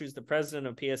Hodge, who's the president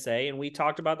of PSA, and we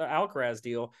talked about the Alcaraz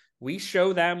deal. We'll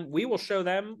show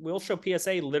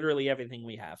PSA literally everything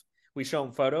we have. We show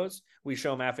them photos. We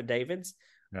show them affidavits.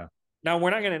 Yeah. Now, we're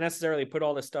not going to necessarily put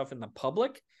all this stuff in the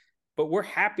public, but we're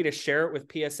happy to share it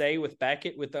with PSA, with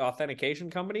Beckett, with the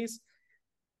authentication companies.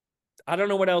 I don't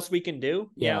know what else we can do.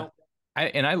 Yeah.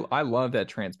 I love that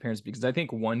transparency, because I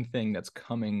think one thing that's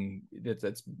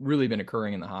really been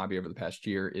occurring in the hobby over the past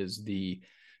year is the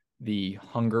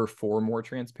hunger for more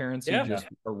transparency, just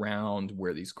around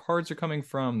where these cards are coming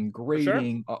from,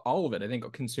 grading, all of it. I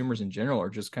think consumers in general are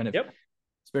just kind of,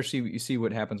 especially you see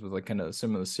what happens with like kind of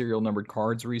some of the serial numbered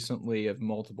cards recently of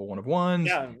multiple 1-of-1s.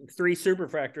 Yeah, 3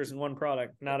 superfractors in one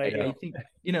product, not ideal.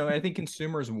 I think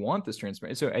consumers want this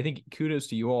transparency. So I think kudos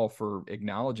to you all for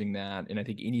acknowledging that. And I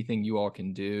think anything you all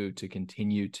can do to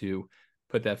continue to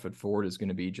put that foot forward is going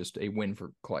to be just a win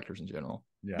for collectors in general.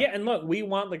 Yeah. And look, we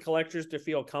want the collectors to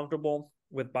feel comfortable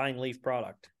with buying Leaf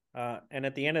product. And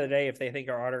at the end of the day, if they think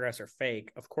our autographs are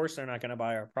fake, of course they're not going to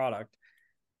buy our product.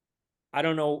 I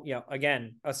don't know,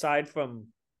 again, aside from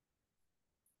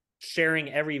sharing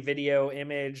every video,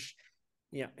 image,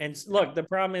 and look, the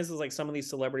problem is like some of these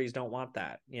celebrities don't want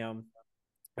that.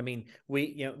 I mean,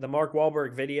 the Mark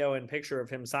Wahlberg video and picture of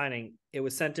him signing, it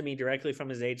was sent to me directly from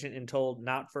his agent and told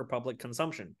not for public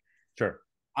consumption. Sure.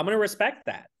 I'm going to respect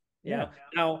that. Yeah.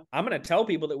 Now I'm going to tell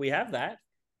people that we have that,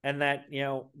 and that,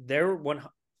 they're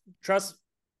trust.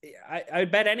 I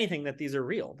bet anything that these are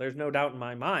real. There's no doubt in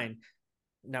my mind.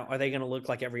 Now, are they going to look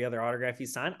like every other autograph he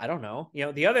signed? I don't know.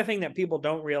 The other thing that people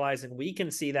don't realize, and we can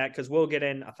see that because we'll get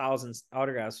in 1,000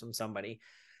 autographs from somebody.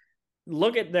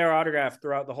 Look at their autograph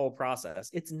throughout the whole process.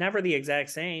 It's never the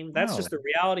exact same. That's just the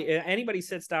reality. Anybody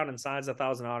sits down and signs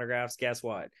 1,000 autographs, guess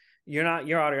what? Your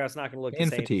autograph's not going to look the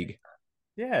same. Fatigue.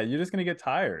 Yeah, you're just gonna get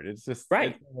tired. It's just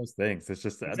right. It's one of those things. It's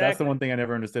just that's the one thing I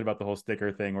never understood about the whole sticker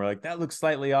thing. We're like, that looks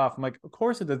slightly off. I'm like, of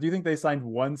course it does. Do you think they signed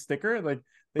one sticker? Like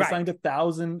they signed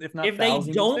 1,000, if not. If they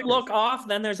don't look off,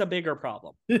 then there's a bigger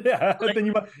problem. Yeah,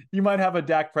 then you might have a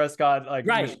Dak Prescott machine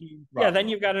problem. Yeah, then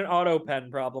you've got an auto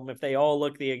pen problem if they all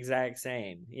look the exact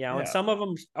same. And some of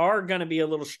them are going to be a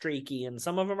little streaky, and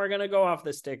some of them are going to go off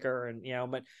the sticker, and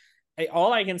but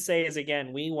all I can say is,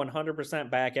 again, we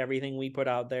 100% back everything we put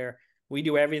out there. We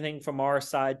do everything from our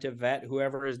side to vet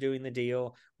whoever is doing the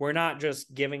deal. We're not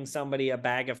just giving somebody a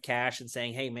bag of cash and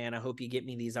saying, hey, man, I hope you get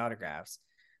me these autographs.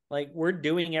 Like, we're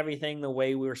doing everything the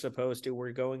way we were supposed to.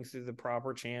 We're going through the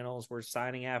proper channels. We're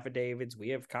signing affidavits. We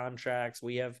have contracts.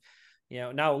 We have,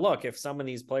 now look, if some of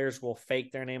these players will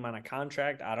fake their name on a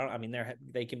contract,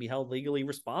 they can be held legally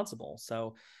responsible.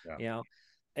 So,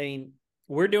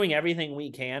 we're doing everything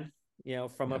we can,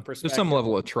 from a perspective. There's some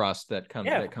level of trust that comes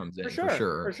in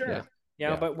for sure.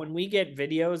 But when we get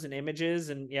videos and images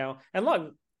and, and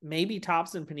look, maybe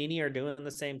Topps and Panini are doing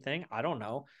the same thing. I don't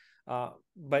know.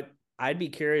 But I'd be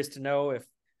curious to know if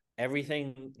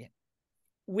everything,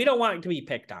 we don't want it to be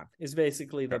picked on is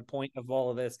basically the point of all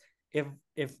of this.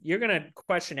 If you're going to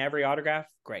question every autograph,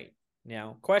 great.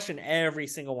 Question every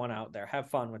single one out there. Have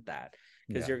fun with that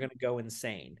because you're going to go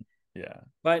insane. Yeah.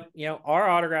 But, our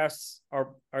autographs are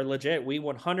legit. We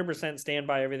 100% stand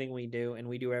by everything we do, and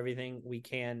we do everything we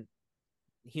can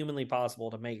humanly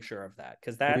possible to make sure of that.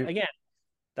 Because that, again,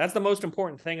 that's the most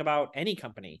important thing about any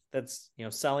company that's,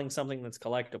 selling something that's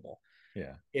collectible.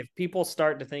 Yeah. If people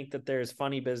start to think that there's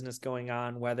funny business going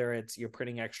on, whether it's you're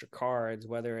printing extra cards,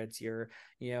 whether it's you're,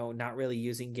 not really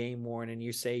using game worn and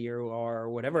you say you are, or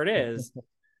whatever it is,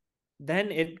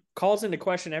 then it calls into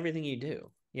question everything you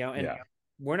do, and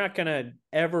we're not going to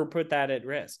ever put that at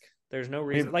risk. There's no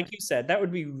reason. Like you said, that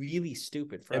would be really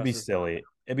stupid for us. It'd be silly.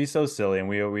 It'd be so silly. And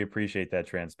we appreciate that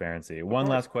transparency. One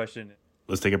last question.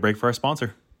 Let's take a break for our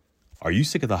sponsor. Are you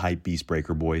sick of the hype beast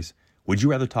breaker boys? Would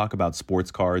you rather talk about sports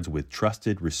cards with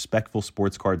trusted, respectful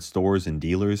sports card stores and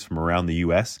dealers from around the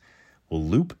U.S.? Well,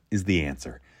 Loop is the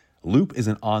answer. Loop is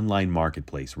an online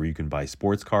marketplace where you can buy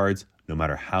sports cards no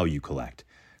matter how you collect.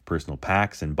 Personal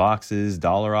packs and boxes,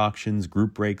 dollar auctions,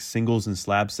 group breaks, singles and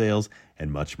slab sales,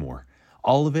 and much more.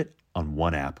 All of it on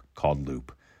one app called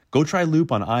Loop. Go try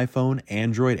Loop on iPhone,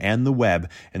 Android, and the web.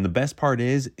 And the best part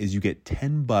is you get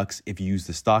 $10 if you use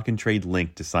the stock and trade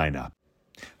link to sign up.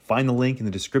 Find the link in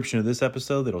the description of this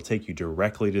episode that'll take you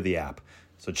directly to the app.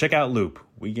 So check out Loop.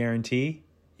 We guarantee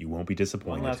you won't be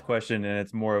disappointed. One last question, and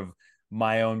it's more of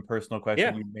my own personal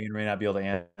question you may or may not be able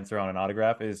to answer on an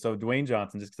autograph is, so Dwayne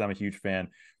Johnson, just because I'm a huge fan.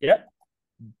 Yeah.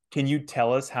 Can you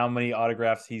tell us how many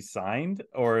autographs he signed?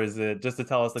 Or is it just to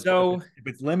tell us if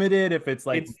it's limited, if it's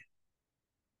like...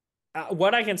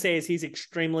 what I can say is he's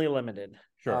extremely limited.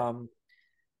 Sure.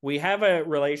 We have a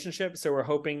relationship, so we're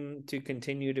hoping to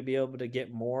continue to be able to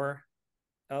get more.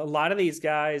 A lot of these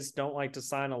guys don't like to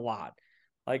sign a lot.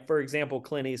 Like, for example,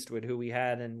 Clint Eastwood, who we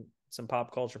had in some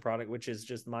pop culture product, which is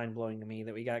just mind-blowing to me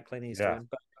that we got Clint Eastwood. Yeah.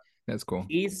 But that's cool.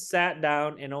 He sat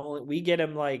down and we get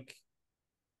him like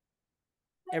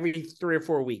every 3 or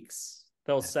 4 weeks.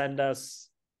 They'll send us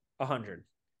 100.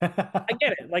 I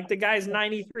get it. Like, the guy's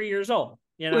 93 years old.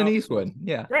 Clint Eastwood.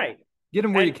 Yeah. Right. Get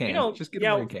him where you can. Just get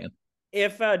him where you can.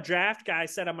 If a draft guy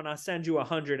said, I'm going to send you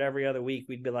 100 every other week,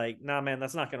 we'd be like, nah, man,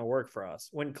 that's not going to work for us.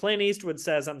 When Clint Eastwood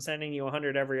says, I'm sending you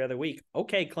 100 every other week.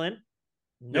 Okay, Clint,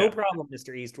 no problem,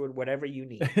 Mr. Eastwood, whatever you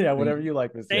need. Yeah, whatever you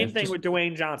like. Same thing with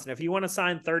Dwayne Johnson. If you want to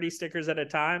sign 30 stickers at a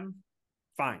time,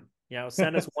 fine.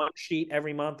 Send us one sheet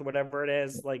every month, whatever it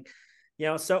is. Like,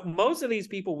 so most of these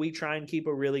people we try and keep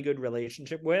a really good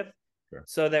relationship with. Sure.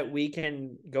 So that we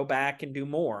can go back and do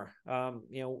more.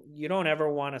 You don't ever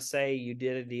want to say you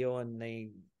did a deal and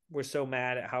they were so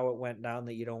mad at how it went down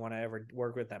that you don't want to ever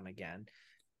work with them again.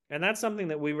 And that's something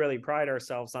that we really pride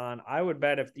ourselves on. I would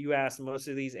bet if you ask most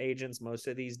of these agents, most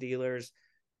of these dealers,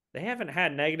 they haven't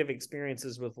had negative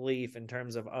experiences with Leaf in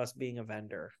terms of us being a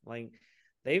vendor. Like,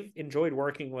 they've enjoyed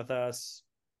working with us.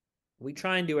 We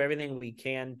try and do everything we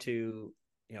can to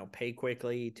pay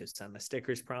quickly, to send the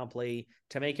stickers promptly,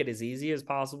 to make it as easy as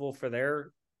possible for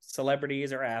their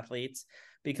celebrities or athletes.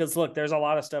 Because look, there's a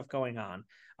lot of stuff going on.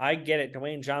 I get it.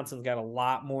 Dwayne Johnson's got a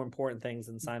lot more important things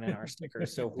than signing our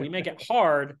stickers. So if we make it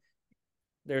hard,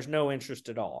 there's no interest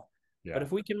at all. Yeah. But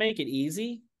if we can make it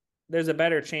easy, there's a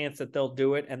better chance that they'll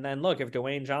do it. And then look, if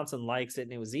Dwayne Johnson likes it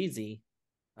and it was easy,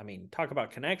 I mean, talk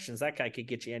about connections. That guy could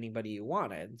get you anybody you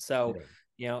wanted. So,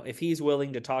 if he's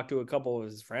willing to talk to a couple of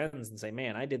his friends and say,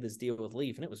 man, I did this deal with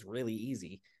Leaf and it was really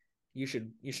easy, you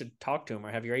should talk to him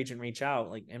or have your agent reach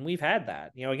out. Like, and we've had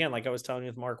that, again, like I was telling you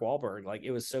with Mark Wahlberg, like, it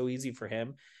was so easy for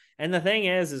him. And the thing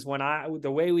is when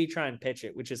the way we try and pitch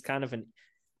it, which is kind of an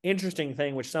interesting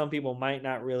thing, which some people might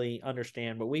not really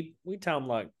understand, but we tell them,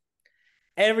 look,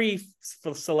 every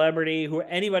celebrity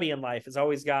anybody in life has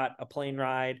always got a plane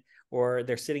ride, or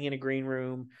they're sitting in a green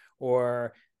room,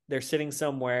 or they're sitting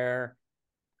somewhere.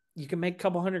 You can make a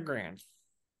couple $100,000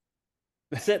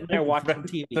 sitting there watching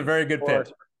TV. It's a very good pitch.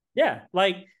 Yeah.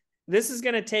 Like, this is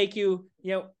going to take you,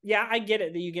 I get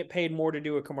it that you get paid more to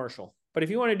do a commercial, but if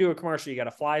you want to do a commercial, you got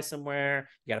to fly somewhere,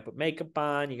 you got to put makeup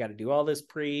on, you got to do all this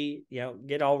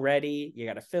get all ready. You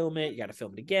got to film it. You got to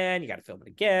film it again. You got to film it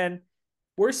again.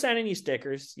 We're sending you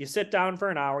stickers. You sit down for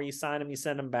an hour, you sign them, you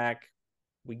send them back.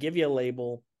 We give you a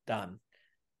label, done.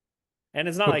 And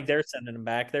it's not like they're sending them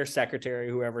back. Their secretary,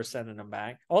 whoever's sending them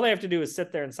back. All they have to do is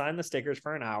sit there and sign the stickers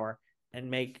for an hour and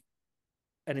make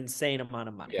an insane amount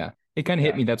of money. Yeah. It kind of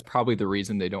hit Yeah. me. That's probably the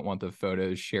reason they don't want the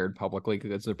photos shared publicly,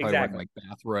 because they're probably wearing Exactly. like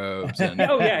bathrobes and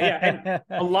Oh yeah. And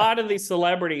a lot of these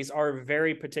celebrities are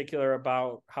very particular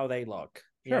about how they look.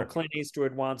 You know, Sure. Clint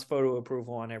Eastwood wants photo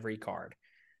approval on every card.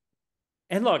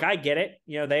 And look, I get it.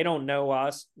 You know, they don't know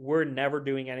us. We're never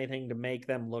doing anything to make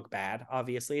them look bad.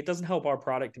 Obviously, it doesn't help our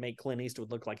product to make Clint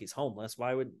Eastwood look like he's homeless.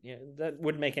 Why would that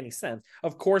wouldn't make any sense?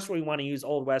 Of course, we want to use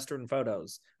old Western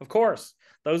photos. Of course,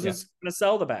 those Yeah. are going to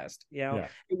sell the best. You know, Yeah.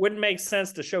 it wouldn't make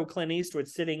sense to show Clint Eastwood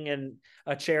sitting in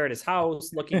a chair at his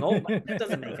house looking old. That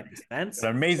doesn't make any sense.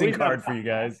 An amazing card for you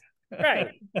guys.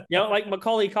 Right. You know, like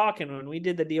Macaulay Culkin, when we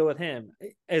did the deal with him,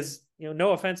 as you know,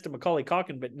 no offense to Macaulay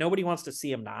Culkin, but nobody wants to see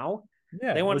him now.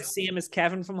 Yeah. They want to see him as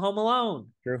Kevin from Home Alone.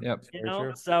 True. Yep. You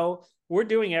know, so we're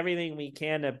doing everything we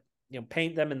can to, you know,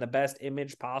 paint them in the best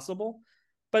image possible.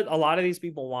 But a lot of these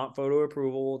people want photo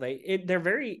approval.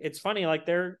 It's funny, like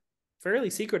they're fairly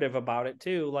secretive about it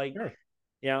too. Like, Sure.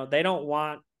 you know, they don't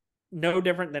want, no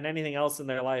different than anything else in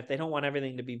their life, they don't want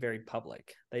everything to be very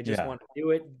public. They just want to do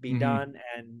it, be done,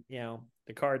 and, you know,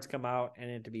 the cards come out and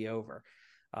it to be over.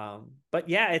 But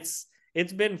yeah,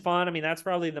 it's been fun. I mean, that's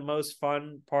probably the most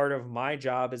fun part of my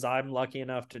job, is I'm lucky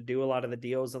enough to do a lot of the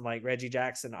deals. And like Reggie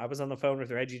Jackson, I was on the phone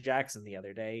with Reggie Jackson the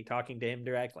other day, talking to him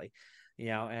directly, you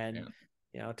know, and,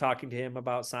 you know, talking to him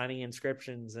about signing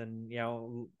inscriptions and, you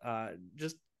know,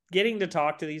 just getting to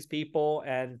talk to these people.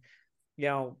 And, you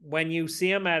know, when you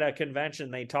see them at a convention,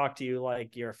 they talk to you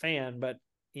like you're a fan, but,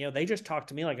 you know, they just talk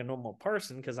to me like a normal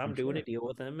person because I'm doing a deal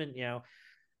with them. And, you know,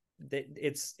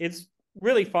 it's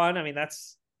really fun. I mean,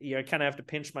 that's, you know, I kind of have to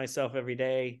pinch myself every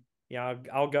day. You know,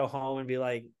 I'll go home and be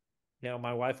like, you know,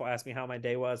 my wife will ask me how my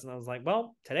day was, and I was like,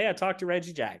 well, today I talked to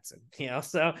Reggie Jackson, you know,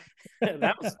 so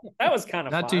that was kind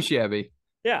of not fun. too shabby.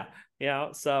 Yeah. You know,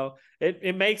 so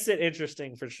it makes it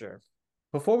interesting for sure.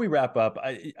 Before we wrap up,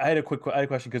 I had a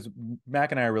question, because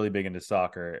Mac and I are really big into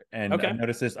soccer, and I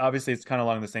noticed this. Obviously, it's kind of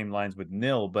along the same lines with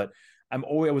Nil, but I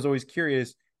was always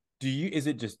curious. Is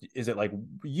it like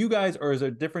you guys, or is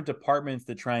there different departments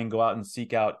that try and go out and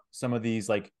seek out some of these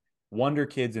like wonder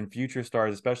kids and future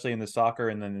stars, especially in the soccer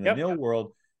and then in the Nil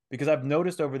world? Because I've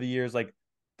noticed over the years, like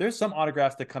there's some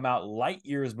autographs that come out light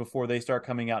years before they start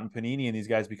coming out in Panini, and these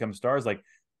guys become stars. Like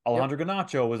Alejandro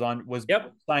Garnacho was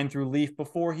signed through Leaf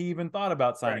before he even thought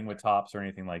about signing with Topps or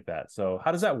anything like that. So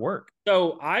how does that work?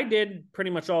 So I did pretty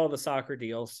much all the soccer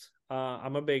deals.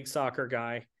 I'm a big soccer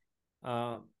guy.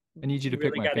 I need you to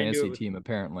pick my fantasy team,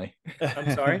 apparently.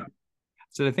 I'm sorry?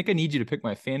 So I think I need you to pick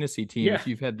my fantasy team if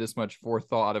you've had this much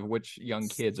forethought of which young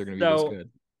kids are going to be this good.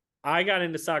 I got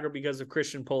into soccer because of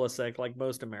Christian Pulisic, like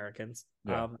most Americans.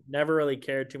 Never really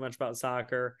cared too much about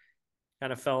soccer.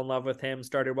 Kind of fell in love with him,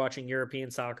 started watching European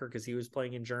soccer because he was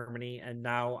playing in Germany. And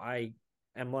now I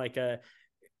am like a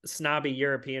snobby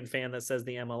European fan that says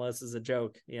the MLS is a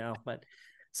joke, you know. But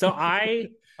so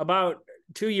about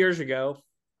 2 years ago,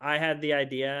 I had the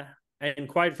idea, and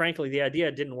quite frankly, the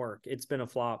idea didn't work. It's been a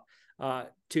flop,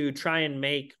 to try and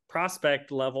make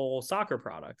prospect level soccer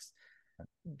products.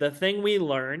 The thing we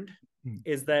learned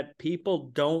is that people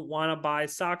don't want to buy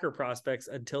soccer prospects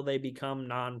until they become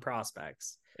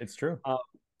non-prospects. It's true.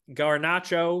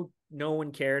 Garnacho, no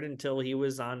one cared until he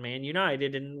was on Man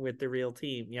United and with the real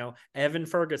team. You know, Evan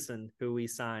Ferguson, who we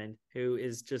signed, who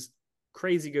is just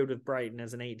crazy good with Brighton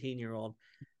as an 18-year-old.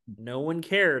 No one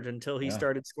cared until he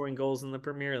started scoring goals in the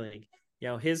Premier League. You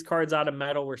know, his cards out of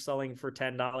metal were selling for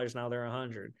 $10. Now they're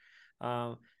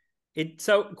 $100.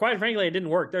 So quite frankly, it didn't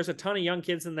work. There's a ton of young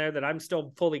kids in there that I'm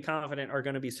still fully confident are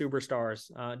going to be superstars.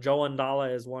 Joel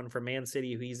Ndala is one from Man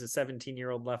City. He's a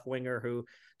 17-year-old left winger who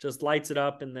just lights it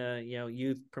up in the, you know,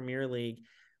 youth Premier League,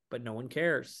 but no one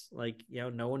cares. Like, you know,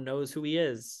 no one knows who he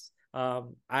is.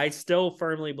 I still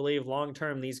firmly believe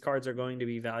long-term, these cards are going to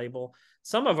be valuable.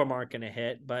 Some of them aren't going to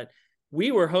hit, but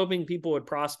we were hoping people would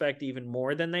prospect even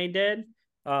more than they did.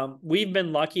 We've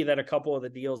been lucky that a couple of the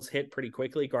deals hit pretty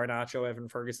quickly. Garnacho, Evan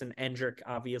Ferguson, Endrick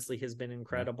obviously has been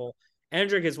incredible.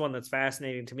 Endrick is one that's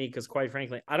fascinating to me because quite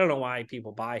frankly, I don't know why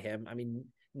people buy him. I mean,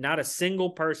 not a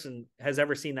single person has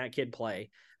ever seen that kid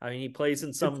play. I mean, he plays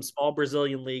in some small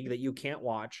Brazilian league that you can't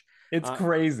watch. It's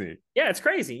crazy. Yeah, it's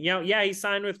crazy. You know, he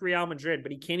signed with Real Madrid,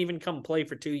 but he can't even come play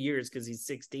for 2 years because he's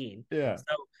 16. Yeah. So,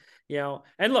 you know,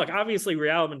 and look, obviously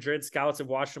Real Madrid scouts have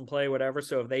watched him play, whatever.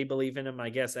 So if they believe in him,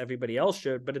 I guess everybody else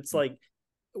should. But it's like,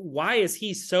 why is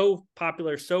he so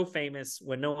popular, so famous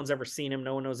when no one's ever seen him?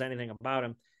 No one knows anything about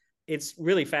him. It's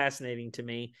really fascinating to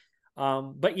me.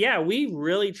 But yeah, we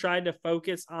really tried to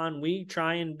focus on, we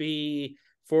try and be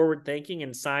forward thinking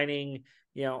and signing,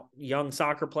 you know, young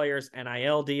soccer players,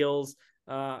 NIL deals.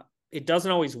 It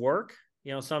doesn't always work.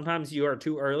 You know, sometimes you are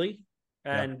too early.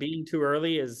 and being too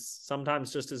early is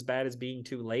sometimes just as bad as being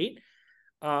too late.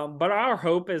 But our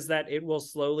hope is that it will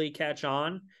slowly catch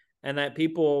on and that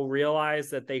people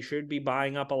realize that they should be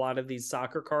buying up a lot of these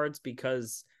soccer cards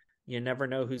because you never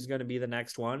know who's going to be the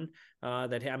next one.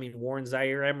 Warren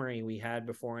Zaire-Emery we had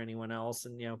before anyone else,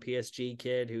 and, PSG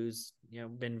kid who's,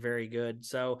 been very good.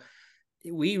 So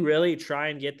we really try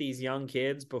and get these young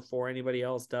kids before anybody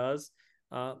else does.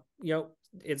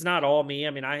 It's not all me.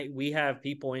 We have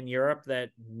people in Europe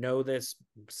that know this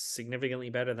significantly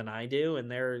better than I do.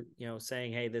 And they're,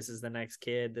 saying, hey, this is the next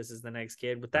kid. This is the next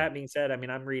kid. With that being said,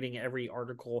 I'm reading every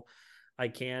article I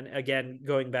can. Again,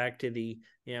 going back to the,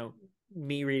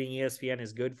 me reading ESPN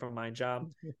is good for my job.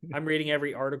 I'm reading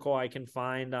every article I can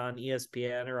find on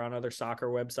ESPN or on other soccer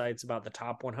websites about the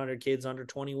top 100 kids under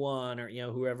 21 or,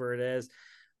 whoever it is.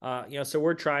 So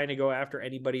we're trying to go after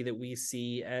anybody that we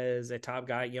see as a top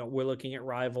guy. We're looking at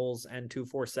Rivals and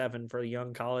 247 for the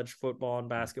young college football and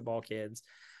basketball kids.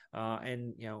 Are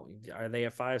they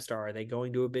a 5-star? Are they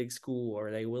going to a big school?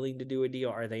 Are they willing to do a deal?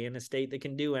 Are they in a state that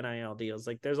can do NIL deals?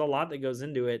 Like, there's a lot that goes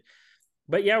into it.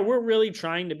 But yeah, we're really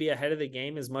trying to be ahead of the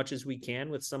game as much as we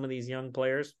can with some of these young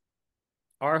players.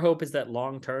 Our hope is that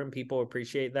long-term people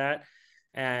appreciate that.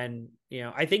 And,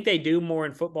 I think they do more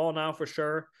in football now for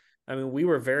sure. We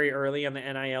were very early on the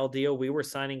NIL deal. We were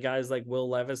signing guys like Will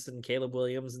Levis and Caleb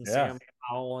Williams and Sam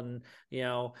Howell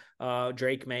and,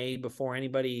 Drake May before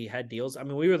anybody had deals.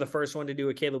 We were the first one to do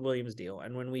a Caleb Williams deal.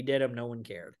 And when we did them, no one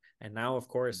cared. And now, of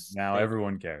course,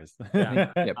 everyone cares.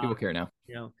 Yeah, people care now.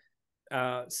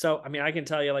 So I can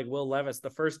tell you, like, Will Levis, the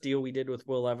first deal we did with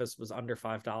Will Levis was under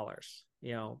 $5,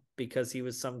 because he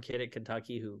was some kid at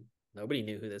Kentucky who nobody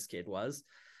knew who this kid was,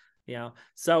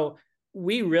 so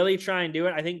we really try and do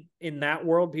it. I think in that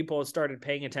world, people have started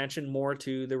paying attention more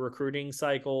to the recruiting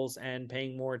cycles and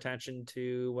paying more attention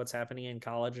to what's happening in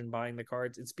college and buying the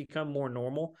cards. It's become more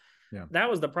normal. Yeah. That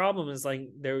was the problem, is like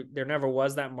there never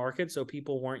was that market. So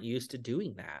people weren't used to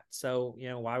doing that. So,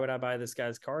 why would I buy this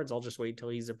guy's cards? I'll just wait till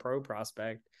he's a pro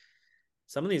prospect.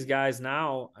 Some of these guys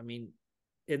now,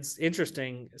 it's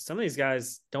interesting. Some of these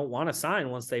guys don't want to sign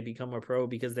once they become a pro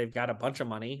because they've got a bunch of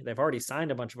money. They've already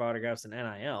signed a bunch of autographs in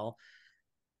NIL.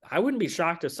 I wouldn't be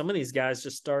shocked if some of these guys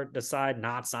just decide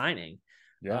not signing.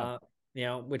 Yeah.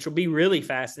 Which will be really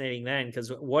fascinating then, because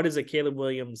what is a Caleb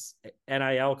Williams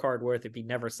NIL card worth if he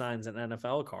never signs an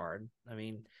NFL card?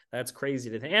 That's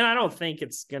crazy to think. And I don't think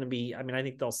it's going to be, I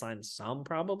think they'll sign some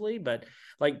probably, but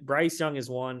like Bryce Young is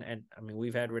one. And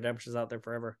we've had redemptions out there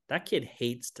forever. That kid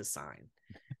hates to sign,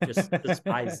 just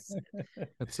despises it.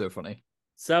 That's so funny.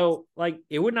 So like,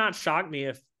 it would not shock me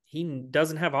if he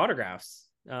doesn't have autographs.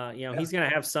 He's going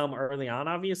to have some early on,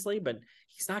 obviously, but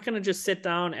he's not going to just sit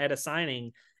down at a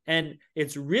signing. And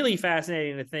it's really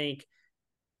fascinating to think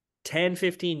 10,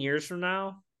 15 years from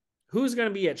now, who's going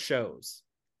to be at shows?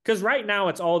 Because right now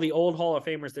it's all the old Hall of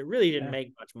Famers that really didn't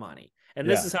make much money. And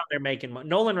this is how they're making money.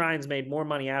 Nolan Ryan's made more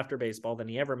money after baseball than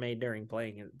he ever made during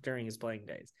his playing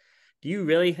days. Do you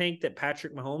really think that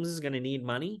Patrick Mahomes is going to need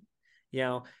money?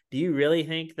 Do you really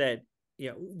think that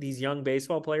these young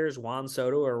baseball players, Juan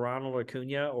Soto or Ronald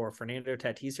Acuna or Fernando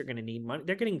Tatis, are going to need money?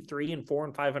 They're getting $300 and $400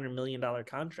 and $500 million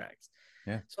contracts.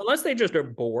 Yeah. So unless they just are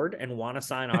bored and want to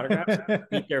sign autographs,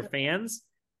 meet their fans,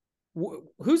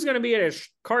 who's going to be at a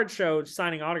card show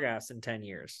signing autographs in 10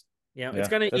 years? It's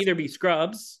going to either be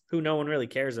scrubs who no one really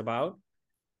cares about,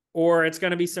 or it's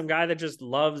going to be some guy that just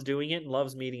loves doing it and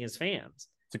loves meeting his fans.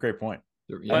 It's a great point.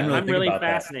 Yeah, I'm really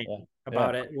fascinated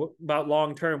about it, about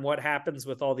long-term, what happens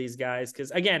with all these guys. Because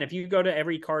again, if you go to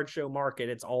every card show market,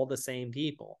 it's all the same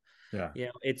people. Yeah.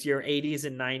 It's your 80s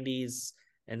and 90s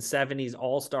and 70s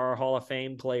all-star Hall of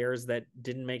Fame players that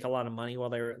didn't make a lot of money while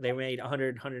they made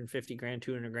 100, 150 grand,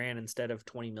 200 grand instead of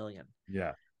 20 million.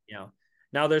 Yeah.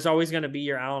 Now there's always going to be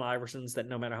your Allen Iversons that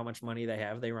no matter how much money they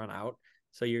have, they run out.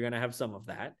 So you're going to have some of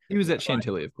that. He was at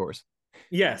Chantilly, of course.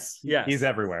 Yes. He's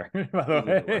everywhere. By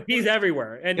the way. He's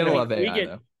everywhere. And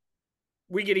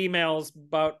we get emails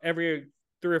about every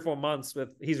 3 or 4 months with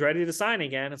he's ready to sign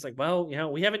again. It's like, well,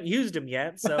 we haven't used him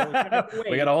yet, so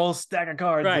we got a whole stack of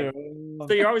cards. Right.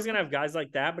 So you're always gonna have guys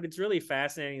like that, but it's really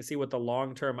fascinating to see what the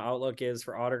long-term outlook is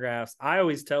for autographs. I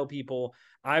always tell people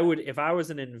if I was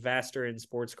an investor in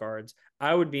sports cards,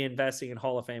 I would be investing in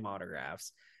Hall of Fame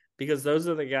autographs, because those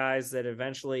are the guys that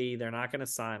eventually they're not going to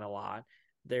sign a lot.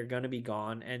 They're going to be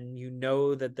gone, and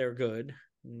that they're good.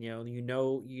 You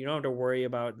don't have to worry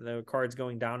about the cards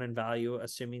going down in value,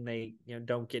 assuming they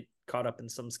don't get caught up in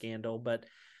some scandal. But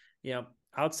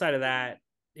outside of that,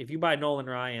 if you buy Nolan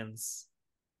Ryan's,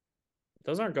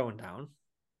 those aren't going down.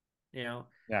 Yeah,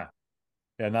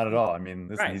 Yeah, not at all. I mean,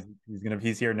 listen, Right.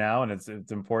 he's here now, and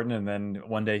it's important, and then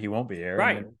one day he won't be here, and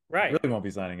Right. then Right. really won't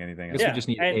be signing anything I else. guess we Yeah. just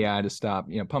need And AI to stop,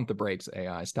 pump the brakes,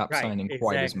 AI, stop right. signing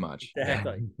quite as Exactly. much.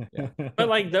 Exactly. Yeah. But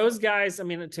like those guys, I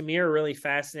mean, to me are really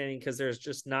fascinating because there's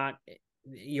just not,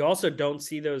 you also don't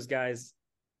see those guys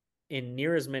in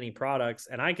near as many products.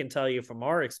 And I can tell you from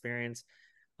our experience,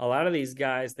 a lot of these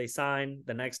guys, they sign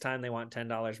the next time they want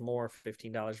 $10 more,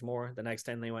 $15 more. The next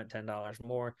time they want $10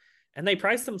 more, and they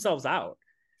price themselves out.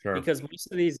 Sure. Because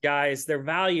most of these guys, their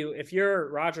value, if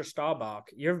you're Roger Staubach,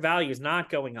 your value is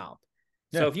not going up.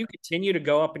 So Yeah. if you continue to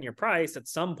go up in your price, at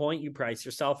some point you price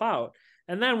yourself out.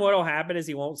 And then what will happen is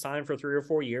he won't sign for 3 or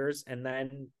 4 years, and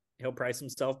then he'll price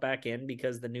himself back in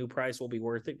because the new price will be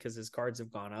worth it because his cards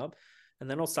have gone up. And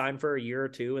then he'll sign for a year or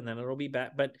two, and then it'll be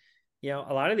back. But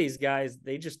a lot of these guys,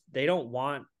 they don't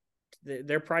want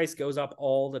their price goes up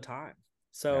all the time.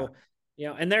 So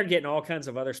and they're getting all kinds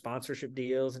of other sponsorship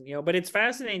deals, and but it's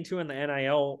fascinating too in the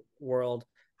NIL world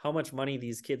how much money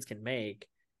these kids can make.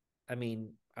 I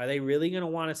mean, are they really going to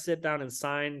want to sit down and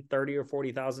sign 30 or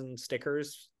 40,000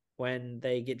 stickers when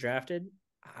they get drafted?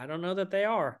 I don't know that they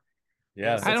are.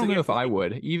 Yeah, I don't know if I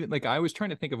would. Even like I was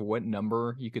trying to think of what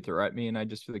number you could throw at me, and I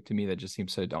just feel like to me that just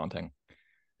seems so daunting.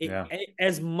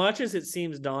 As much as it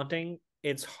seems daunting,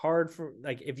 it's hard for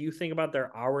like if you think about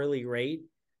their hourly rate,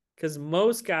 because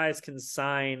most guys can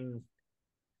sign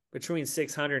between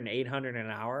 600 and 800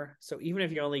 an hour. So even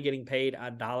if you're only getting paid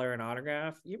 $1 an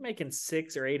autograph, you're making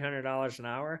 $600 or $800 an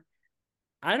hour.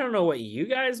 I don't know what you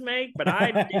guys make, but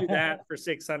I'd do that for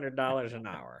 $600 an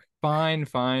hour. Fine.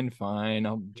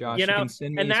 Josh, you can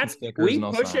send me some stickers we and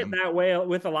I'll push sign it them. that way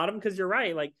with a lot of them because you're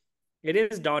right. Like it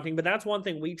is daunting, but that's one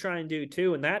thing we try and do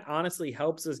too. And that honestly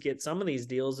helps us get some of these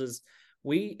deals is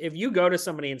if you go to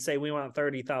somebody and say, we want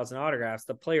 30,000 autographs,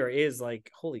 the player is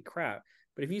like, holy crap.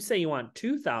 But if you say you want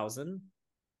 2,000,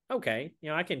 okay,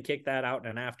 I can kick that out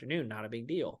in an afternoon. Not a big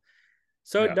deal.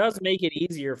 So it does make it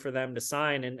easier for them to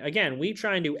sign. And again, we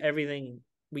try and do everything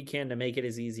we can to make it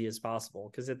as easy as possible.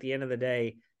 Because at the end of the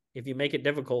day, if you make it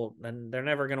difficult, then they're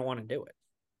never going to want to do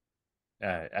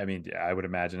it. I mean, I would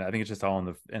imagine. I think it's just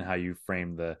all in how you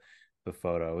frame the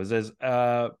photo.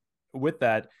 With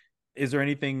that, is there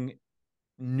anything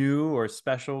new or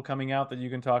special coming out that you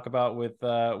can talk about with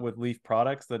Leaf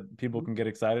products that people can get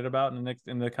excited about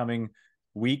in the coming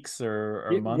weeks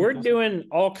or months? We're doing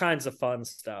all kinds of fun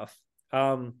stuff.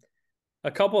 A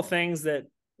couple things that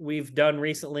we've done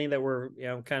recently that we're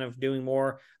kind of doing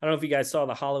more. I don't know if you guys saw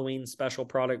the Halloween special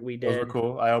product we did. Those were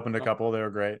cool. I opened a couple. They were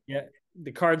great. Yeah,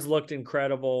 the cards looked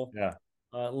incredible. Yeah.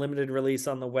 Limited release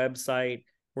on the website.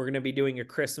 We're going to be doing a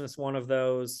Christmas one of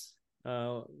those.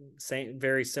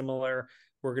 Very similar.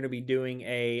 We're going to be doing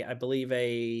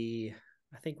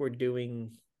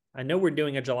I know we're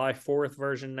doing a July 4th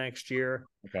version next year.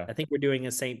 Okay. I think we're doing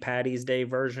a St. Patty's Day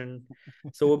version.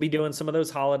 So we'll be doing some of those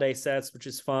holiday sets, which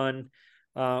is fun.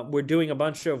 We're doing a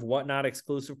bunch of Whatnot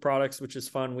exclusive products, which is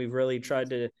fun. We've really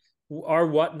our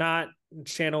Whatnot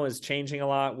channel is changing a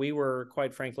lot. We were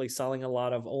quite frankly selling a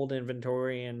lot of old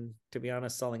inventory and, to be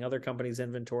honest, selling other companies'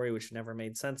 inventory, which never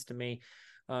made sense to me.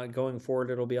 Going forward,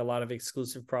 it'll be a lot of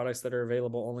exclusive products that are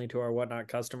available only to our Whatnot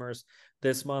customers.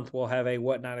 This month, we'll have a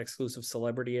Whatnot exclusive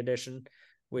celebrity edition,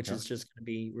 which is just going to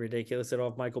be ridiculous. It'll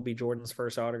have Michael B. Jordan's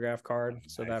first autograph card.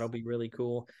 So that'll be really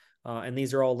cool. And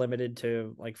these are all limited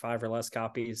to like 5 or less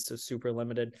copies. So super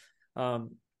limited.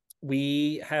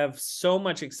 We have so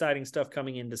much exciting stuff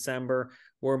coming in December.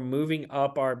 We're moving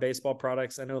up our baseball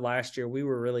products. I know last year we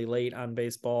were really late on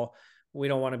baseball. We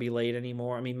don't want to be late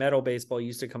anymore. I mean, Metal Baseball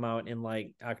used to come out in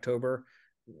like October,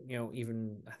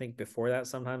 even I think before that,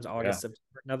 sometimes August,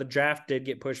 September. Now the draft did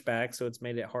get pushed back, so it's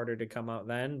made it harder to come out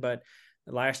then. But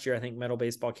last year, I think Metal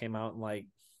Baseball came out in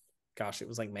it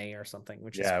was like May or something,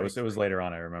 which is it was later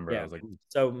on. I remember. Yeah. I was like,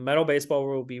 so Metal Baseball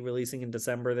will be releasing in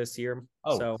December this year.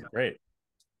 Oh, so great.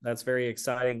 That's very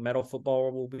exciting. Metal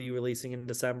Football will be releasing in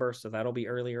December, so that'll be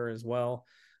earlier as well.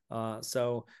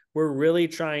 So we're really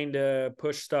trying to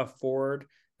push stuff forward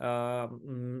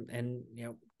and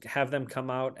have them come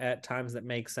out at times that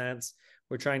make sense.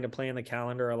 We're trying to plan the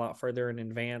calendar a lot further in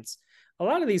advance. A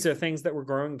lot of these are things that were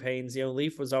growing pains.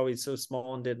 Leaf was always so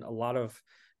small and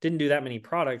didn't do that many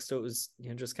products. So it was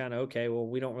just kind of, okay, well,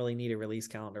 we don't really need a release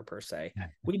calendar per se.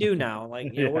 We do now.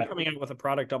 We're coming out with a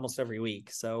product almost every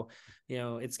week. So,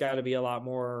 it's got to be a lot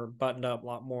more buttoned up, a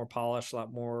lot more polished, a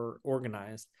lot more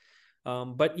organized.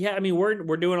 But yeah, I mean,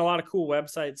 we're doing a lot of cool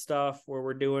website stuff where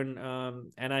we're doing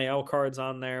NIL cards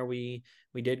on there. We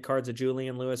did cards of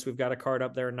Julian Lewis. We've got a card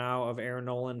up there now of Aaron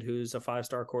Noland, who's a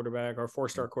 5-star quarterback or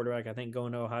 4-star quarterback, I think,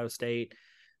 going to Ohio State.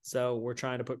 So we're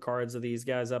trying to put cards of these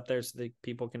guys up there so that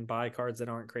people can buy cards that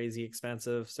aren't crazy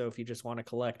expensive. So if you just want to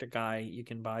collect a guy, you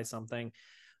can buy something.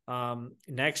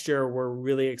 Next year, we're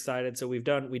really excited. So we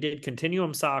did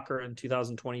Continuum Soccer in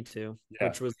 2022,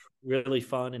 which was really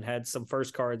fun and had some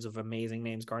first cards of amazing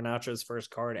names. Garnacho's first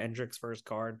card, Endrick's first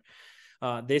card.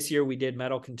 This year we did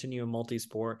Metal Continuum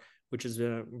Multisport, which has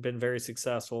been very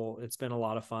successful. It's been a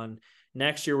lot of fun.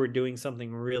 Next year, we're doing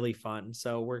something really fun.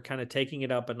 So we're kind of taking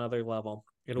it up another level.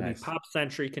 It'll be Pop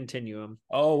Century Continuum.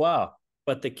 Oh, wow.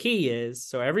 But the key is,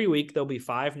 so every week there'll be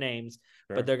 5 names,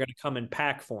 but they're going to come in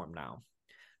pack form now.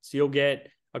 So you'll get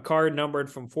a card numbered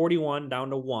from 41 down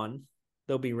to 1.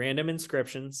 There'll be random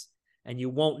inscriptions, and you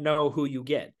won't know who you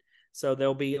get. So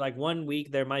there'll be like 1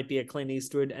 week, there might be a Clint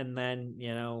Eastwood, and then,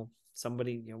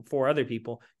 somebody, 4 other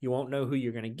people. You won't know who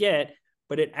you're going to get,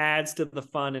 but it adds to the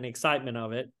fun and excitement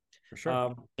of it. For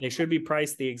sure. They should be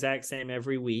priced the exact same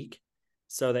every week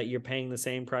so that you're paying the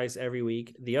same price every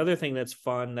week. The other thing that's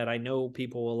fun that I know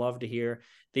people will love to hear,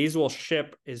 these will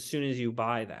ship as soon as you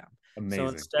buy them. Amazing.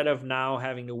 So instead of now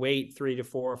having to wait 3 to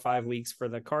 4 or 5 weeks for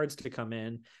the cards to come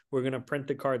in, we're going to print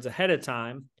the cards ahead of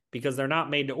time because they're not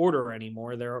made to order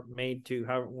anymore. They're made to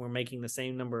how we're making the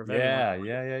same number of everyone.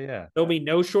 Yeah. There'll be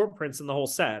no short prints in the whole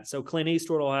set. So Clint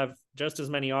Eastwood will have just as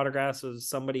many autographs as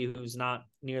somebody who's not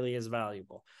nearly as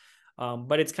valuable.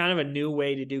 But it's kind of a new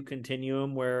way to do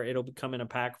Continuum where it'll come in a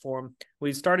pack form.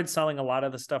 We've started selling a lot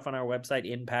of the stuff on our website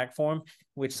in pack form,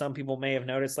 which some people may have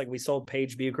noticed. Like we sold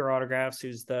Paige Bucher autographs,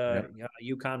 who's the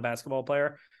UConn basketball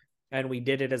player. And we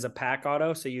did it as a pack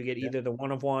auto. So you get either the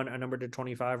 1 of 1, a number to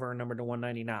 25, or a number to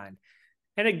 199.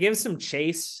 And it gives some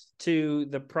chase to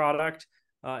the product.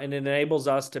 And it enables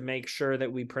us to make sure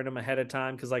that we print them ahead of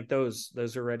time. Cause like those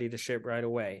are ready to ship right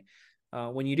away.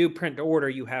 When you do print to order,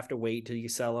 you have to wait till you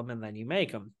sell them and then you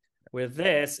make them. With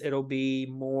this, it'll be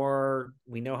more,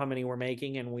 we know how many we're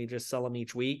making and we just sell them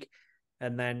each week.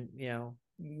 And then,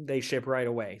 they ship right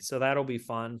away. So that'll be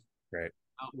fun. Great.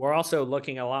 We're also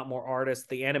looking at a lot more artists.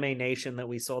 The Anime Nation that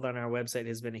we sold on our website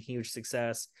has been a huge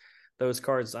success. Those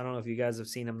cards, I don't know if you guys have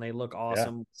seen them. They look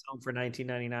awesome. Yeah. Sell them for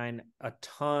 $19.99. A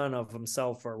ton of them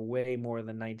sell for way more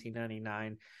than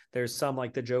 $19.99. There's some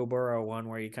like the Joe Burrow one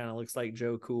where he kind of looks like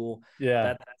Joe Cool. Yeah,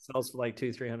 that sells for like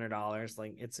 $200-$300.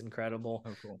 Like it's incredible.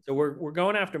 Oh, cool. So we're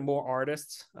going after more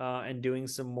artists and doing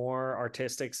some more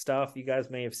artistic stuff. You guys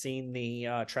may have seen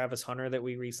the Travis Hunter that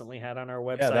we recently had on our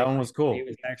website. Yeah, that one was cool. He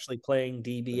was actually playing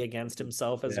DB against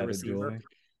himself as a receiver.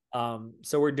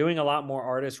 So we're doing a lot more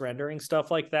artist rendering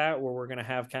stuff like that, where we're going to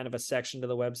have kind of a section to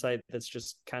the website that's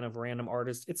just kind of random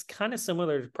artists. It's kind of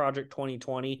similar to Project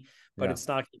 2020, but it's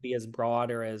not going to be as broad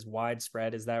or as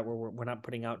widespread as that, where we're not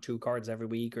putting out 2 cards every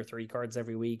week or 3 cards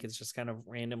every week. It's just kind of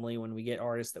randomly when we get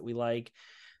artists that we like,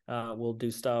 we'll do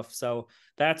stuff. So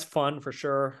that's fun for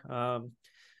sure.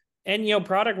 And,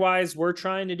 product wise, we're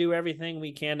trying to do everything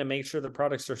we can to make sure the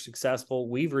products are successful.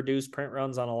 We've reduced print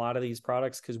runs on a lot of these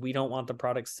products because we don't want the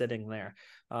products sitting there.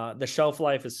 The shelf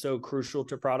life is so crucial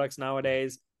to products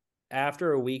nowadays.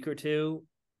 After a week or 2,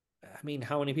 I mean,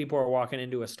 how many people are walking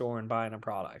into a store and buying a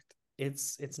product?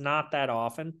 It's not that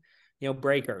often.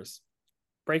 Breakers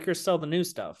sell the new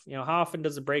stuff. How often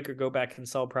does a breaker go back and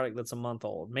sell a product that's a month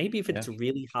old? Maybe if it's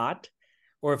really hot,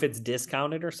 or if it's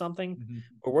discounted or something. Mm-hmm.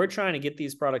 But we're trying to get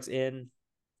these products in,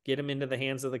 get them into the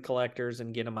hands of the collectors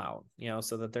and get them out,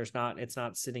 so that it's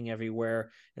not sitting everywhere.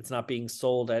 It's not being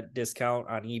sold at discount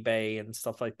on eBay and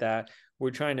stuff like that. We're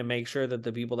trying to make sure that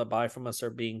the people that buy from us are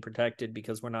being protected,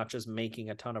 because we're not just making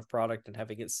a ton of product and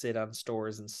having it sit on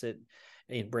stores and sit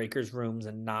in breakers' rooms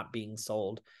and not being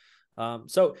sold.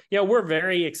 So we're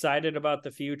very excited about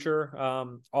the future.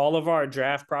 All of our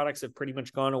draft products have pretty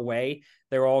much gone away.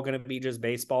 They're all going to be just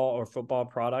baseball or football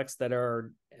products that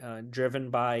are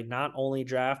driven by not only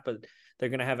draft, but they're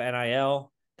going to have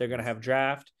NIL, they're going to have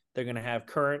draft, they're going to have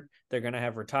current, they're going to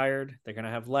have retired, they're going to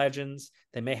have legends.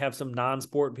 They may have some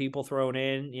non-sport people thrown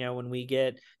in, when we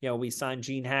get, we sign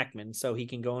Gene Hackman so he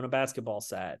can go in a basketball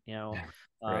set,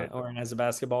 or as a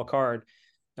basketball card.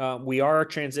 We are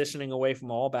transitioning away from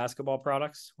all basketball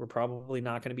products. We're probably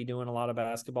not going to be doing a lot of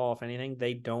basketball. If anything,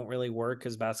 they don't really work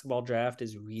because basketball draft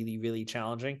is really, really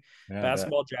challenging.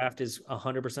 Basketball draft is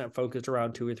 100% focused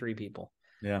around 2 or 3 people.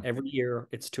 Yeah. Every year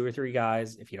it's 2 or 3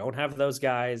 guys. If you don't have those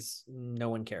guys, no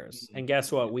one cares. And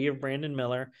guess what? We have Brandon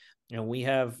Miller and we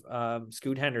have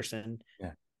Scoot Henderson.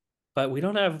 Yeah. But we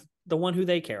don't have the one who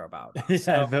they care about.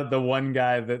 So, the one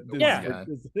guy that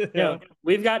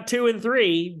we've got 2 and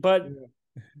 3, but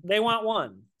they want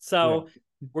 1. So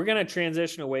we're going to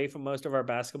transition away from most of our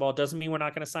basketball. Doesn't mean we're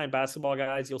not going to sign basketball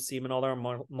guys. You'll see them in all their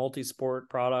multi-sport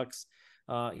products.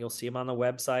 You'll see them on the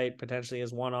website, potentially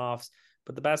as one-offs.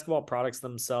 but the basketball products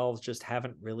themselves just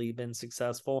haven't really been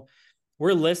successful.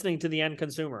 We're listening to the end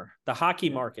consumer. The hockey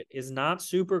market is not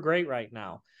super great right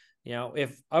now.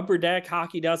 If Upper Deck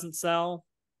hockey doesn't sell,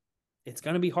 it's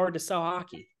going to be hard to sell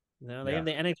hockey. They have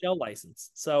the NHL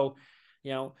license. So,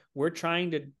 we're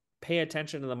trying to pay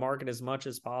attention to the market as much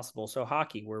as possible. So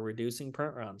hockey, we're reducing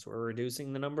print runs. We're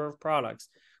reducing the number of products.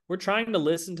 We're trying to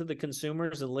listen to the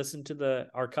consumers and listen to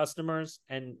our customers,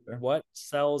 and what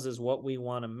sells is what we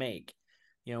want to make.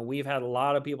 We've had a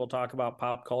lot of people talk about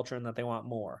pop culture and that they want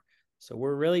more. So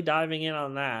we're really diving in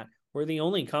on that. We're the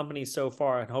only company so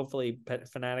far, and hopefully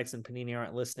Fanatics and Panini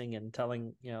aren't listening and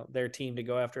telling, their team to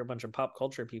go after a bunch of pop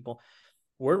culture people.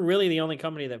 We're really the only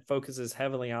company that focuses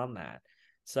heavily on that.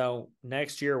 So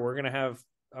next year, we're going to have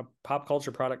a pop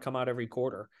culture product come out every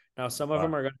quarter. Now, some of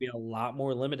them are going to be a lot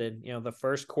more limited. The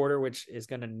first quarter, which is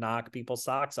going to knock people's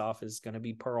socks off, is going to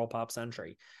be Pearl Pop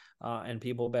Century. And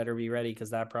people better be ready, because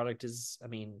that product is,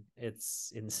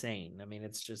 it's insane.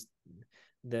 It's just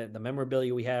the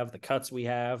memorabilia we have, the cuts we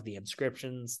have, the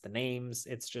inscriptions, the names.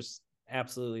 It's just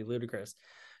absolutely ludicrous.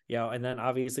 And then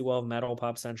obviously we'll have Metal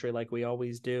Pop Century like we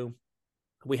always do.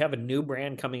 We have a new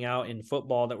brand coming out in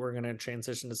football that we're going to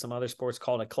transition to some other sports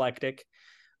called Eclectic.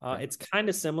 It's kind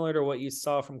of similar to what you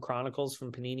saw from Chronicles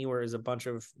from Panini, where it's a bunch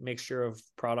of mixture of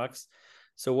products.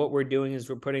 So what we're doing is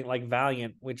we're putting, like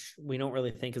Valiant, which we don't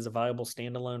really think is a viable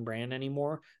standalone brand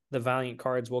anymore. The Valiant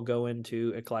cards will go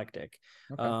into Eclectic.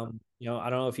 Okay. I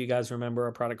don't know if you guys remember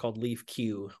a product called Leaf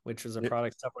Q, which was a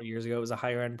product several years ago. It was a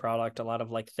higher end product, a lot of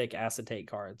like thick acetate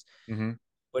cards. Mm-hmm.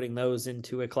 Putting those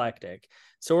into Eclectic.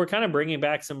 So we're kind of bringing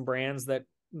back some brands that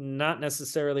not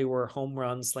necessarily were home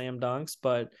run slam dunks,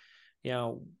 but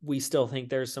we still think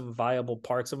there's some viable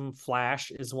parts of them.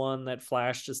 Flash is one that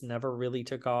Flash just never really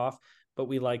took off, but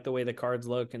we like the way the cards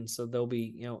look, and so they'll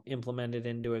be implemented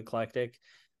into Eclectic.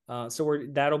 So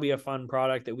that'll be a fun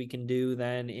product that we can do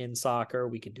then in soccer.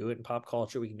 We can do it in pop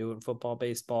culture. We can do it in football,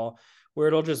 baseball, where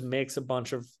it'll just mix a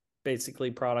bunch of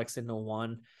basically products into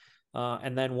one.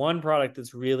 And then one product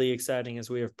that's really exciting is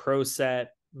we have Pro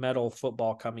Set Metal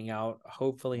Football coming out,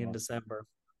 hopefully in December.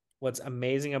 What's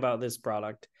amazing about this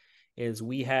product is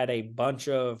we had a bunch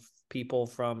of people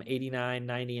from 89,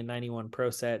 90, and 91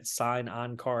 Pro Set sign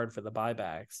on card for the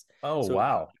buybacks. Oh, so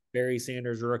wow. Barry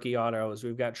Sanders rookie autos.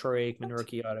 We've got Troy Aikman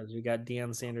rookie autos. We've got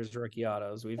Deion Sanders rookie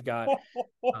autos. We've got,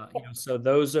 so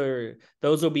those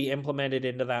will be implemented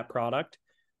into that product.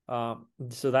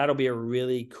 So that'll be a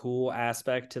really cool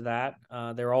aspect to that.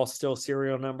 They're all still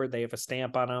serial numbered. They have a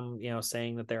stamp on them,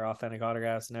 saying that they're authentic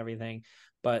autographs and everything,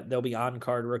 but they'll be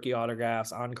on-card rookie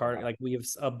autographs, on-card. Like we have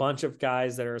a bunch of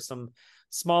guys that are some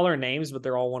smaller names, but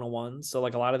they're all 101. So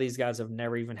like a lot of these guys have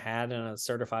never even had a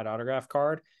certified autograph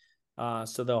card.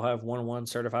 So they'll have 101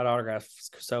 certified autographs.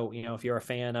 So, if you're a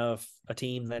fan of a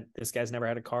team that this guy's never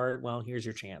had a card, well, here's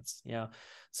your chance.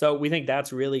 So we think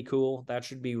that's really cool. That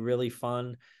should be really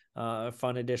fun. A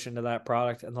fun addition to that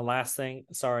product. And the last thing,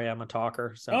 sorry, I'm a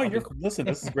talker. So listen,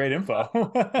 this is great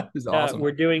info. This is awesome.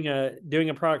 We're doing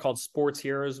a product called Sports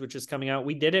Heroes, which is coming out.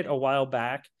 We did it a while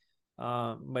back,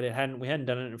 but we hadn't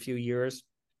done it in a few years.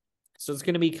 So it's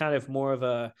going to be kind of more of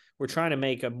we're trying to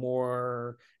make a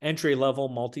more entry-level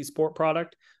multi-sport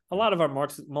product. A lot of our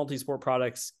multi-sport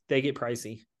products, they get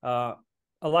pricey. A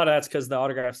lot of that's because the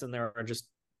autographs in there are just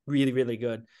really, really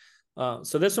good.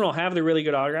 So this one will have the really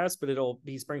good autographs, but it'll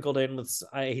be sprinkled in with,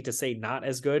 I hate to say not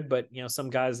as good, but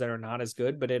some guys that are not as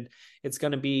good, but it's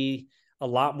going to be a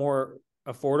lot more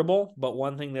affordable. But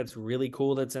one thing that's really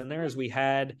cool that's in there is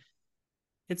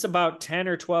it's about 10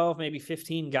 or 12, maybe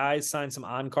 15 guys sign some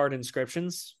on-card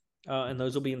inscriptions, and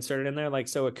those will be inserted in there. Like,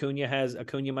 so Acuna has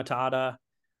Acuna Matata.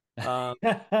 Oh,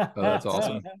 that's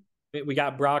awesome. We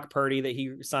got Brock Purdy that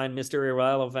he signed Mr.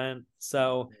 Irrelevant.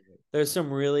 So there's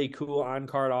some really cool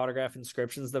on-card autograph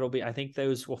inscriptions that'll be, I think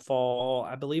those will fall,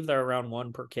 I believe they're around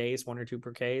one or two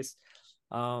per case.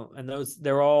 And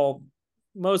they're all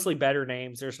mostly better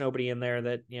names. There's nobody in there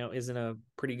that, isn't a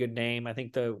pretty good name. I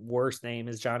think the worst name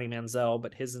is Johnny Manziel,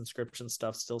 but his inscription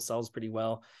stuff still sells pretty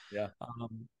well. Yeah.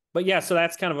 But yeah, so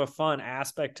that's kind of a fun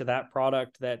aspect to that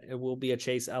product, that it will be a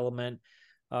chase element.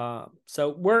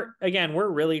 So we're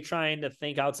really trying to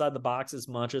think outside the box as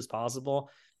much as possible.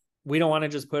 We don't want to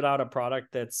just put out a product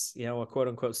that's, a quote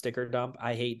unquote sticker dump.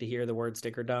 I hate to hear the word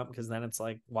sticker dump, because then it's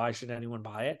like, why should anyone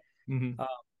buy it? Mm-hmm.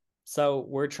 So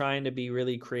we're trying to be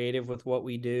really creative with what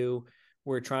we do.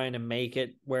 We're trying to make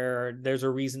it where there's a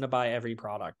reason to buy every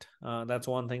product. That's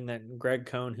one thing that Greg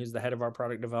Cohn, who's the head of our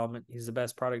product development, he's the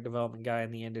best product development guy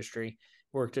in the industry,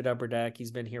 worked at Upper Deck.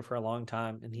 He's been here for a long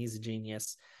time, and he's a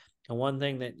genius. And one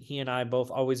thing that he and I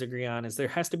both always agree on is there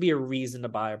has to be a reason to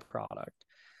buy a product.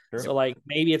 Sure. So like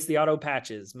maybe it's the auto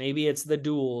patches, maybe it's the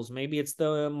duels, maybe it's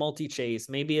the multi-chase,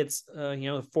 maybe it's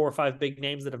 4 or 5 big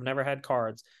names that have never had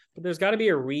cards. But there's got to be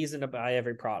a reason to buy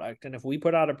every product. And if we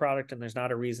put out a product and there's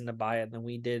not a reason to buy it, then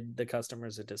we did the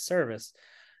customers a disservice.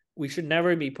 We should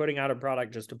never be putting out a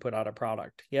product just to put out a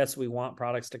product. Yes, we want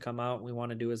products to come out. We want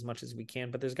to do as much as we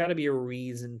can, but there's got to be a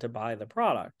reason to buy the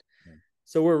product. Yeah.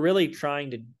 So we're really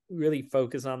trying to really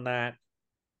focus on that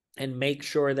and make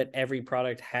sure that every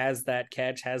product has that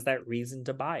catch, has that reason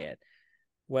to buy it.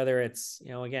 Whether it's,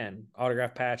 again,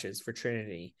 autograph patches for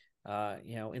Trinity,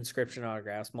 inscription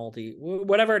autographs,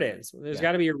 whatever it is, there's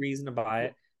got to be a reason to buy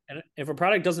it. And if a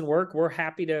product doesn't work, we're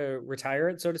happy to retire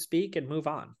it, so to speak, and move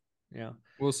on. Yeah.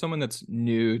 Well, someone that's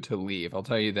new to Leaf, I'll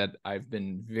tell you that I've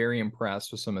been very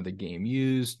impressed with some of the game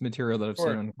used material that I've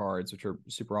seen on cards, which are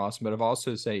super awesome.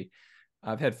 But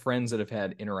I've had friends that have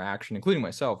had interaction, including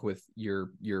myself, with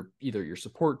your either your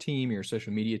support team, your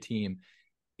social media team,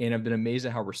 and I've been amazed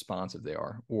at how responsive they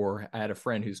are. Or I had a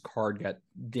friend whose card got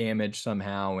damaged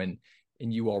somehow, and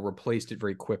you all replaced it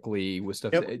very quickly with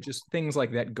stuff. Yep. Just things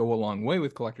like that go a long way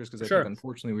with collectors, because I think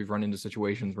unfortunately we've run into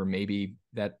situations where maybe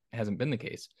that hasn't been the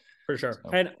case. For sure.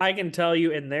 So. And I can tell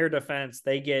you, in their defense,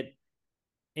 they get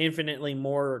infinitely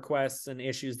more requests and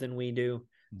issues than we do.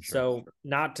 Sure. So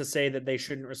not to say that they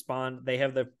shouldn't respond. They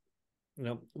have the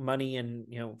money and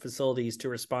facilities to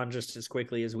respond just as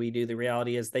quickly as we do. The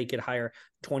reality is they could hire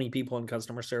 20 people in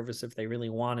customer service if they really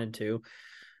wanted to.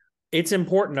 It's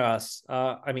important to us.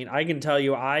 I can tell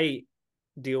you, I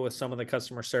deal with some of the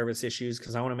customer service issues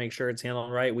because I want to make sure it's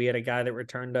handled right. We had a guy that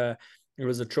returned it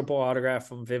was a triple autograph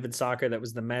from Vivid Soccer that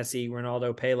was the Messi,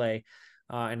 Ronaldo, Pele,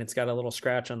 and it's got a little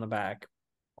scratch on the back.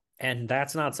 And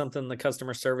that's not something the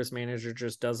customer service manager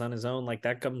just does on his own. Like,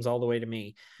 that comes all the way to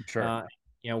me. Sure.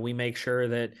 We make sure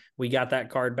that we got that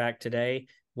card back today.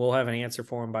 We'll have an answer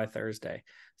for him by Thursday.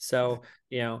 So,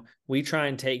 we try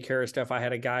and take care of stuff. I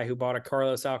had a guy who bought a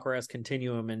Carlos Alcaraz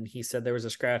Continuum, and he said there was a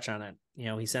scratch on it.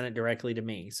 He sent it directly to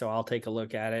me. So I'll take a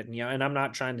look at it. And, and I'm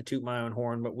not trying to toot my own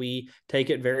horn, but we take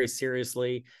it very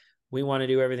seriously. We want to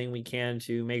do everything we can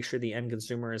to make sure the end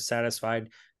consumer is satisfied.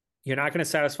 You're not going to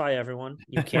satisfy everyone.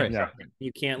 You can't,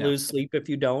 you can't lose sleep if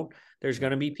you don't. There's going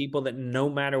to be people that no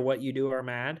matter what you do are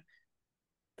mad.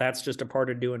 That's just a part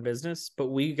of doing business, but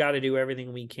we got to do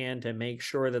everything we can to make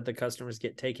sure that the customers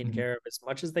get taken care of as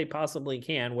much as they possibly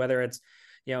can. Whether it's,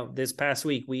 this past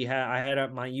week I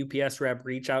had my UPS rep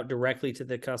reach out directly to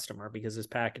the customer because his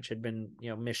package had been,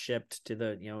 misshipped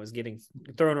to was getting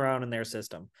thrown around in their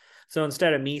system. So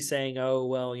instead of me saying, oh,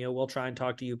 well, we'll try and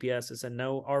talk to UPS, I said,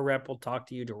 no, our rep will talk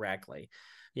to you directly.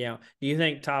 Do you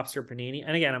think Topps or Panini?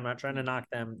 And again, I'm not trying to knock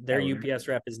them. Their UPS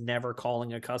rep is never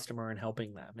calling a customer and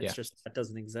helping them. It's just, that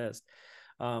doesn't exist.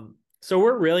 So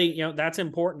we're really, that's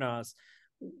important to us.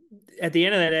 At the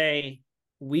end of the day,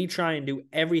 we try and do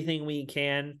everything we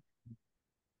can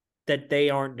that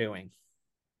they aren't doing,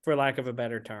 for lack of a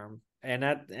better term. And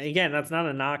that, again, that's not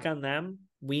a knock on them.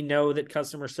 We know that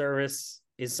customer service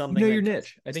is something. Your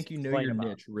niche. I think your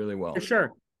niche really well. For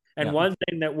sure. And one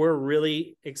thing that we're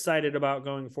really excited about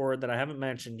going forward that I haven't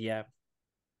mentioned yet,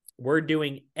 we're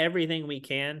doing everything we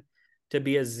can to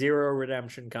be a zero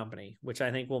redemption company, which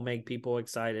I think will make people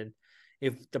excited.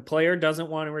 If the player doesn't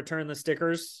want to return the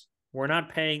stickers, we're not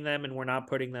paying them and we're not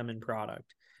putting them in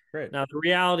product. Great. Now, the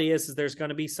reality is there's going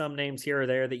to be some names here or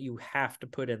there that you have to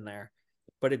put in there,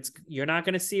 but you're not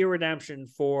going to see a redemption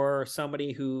for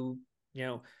somebody who,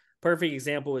 perfect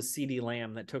example is CD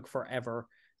Lamb that took forever.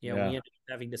 We ended up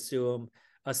having to sue him.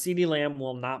 A CD Lamb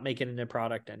will not make it into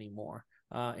product anymore.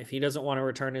 If he doesn't want to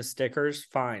return his stickers,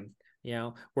 fine.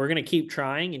 We're going to keep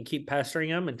trying and keep pestering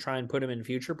him and try and put him in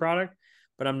future product,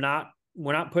 but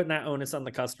we're not putting that onus on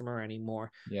the customer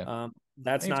anymore.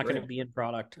 That's not going to be in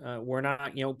product. We're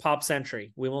not, Pop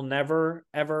Century. We will never,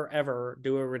 ever, ever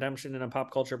do a redemption in a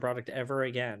pop culture product ever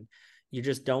again. You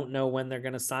just don't know when they're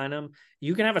going to sign them.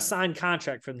 You can have a signed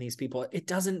contract from these people. It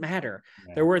doesn't matter.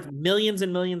 Yeah. They're worth millions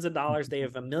and millions of dollars. They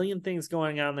have a million things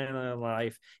going on in their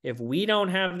life. If we don't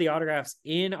have the autographs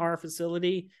in our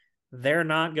facility, they're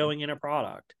not going in a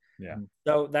product. Yeah.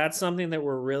 So that's something that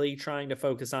we're really trying to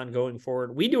focus on going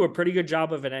forward. We do a pretty good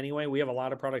job of it anyway. We have a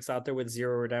lot of products out there with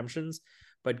zero redemptions,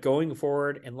 but going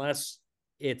forward, unless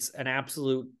it's an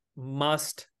absolute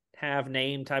must have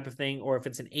name type of thing, or if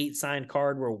it's an 8 signed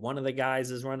card where one of the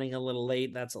guys is running a little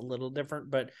late, that's a little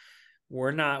different, but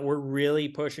we're really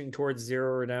pushing towards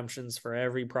zero redemptions for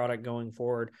every product going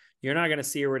forward. You're not going to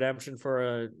see a redemption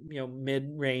for a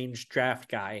mid-range draft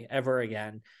guy ever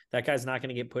again. That guy's not going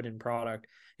to get put in product,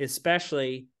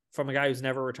 especially from a guy who's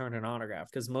never returned an autograph,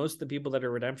 because most of the people that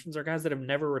are redemptions are guys that have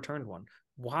never returned one.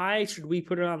 Why should we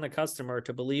put it on the customer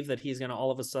to believe that he's going to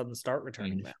all of a sudden start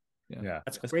returning them? Yeah,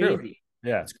 that's true. crazy.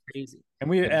 Yeah, it's crazy.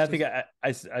 And I think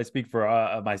I speak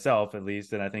for myself at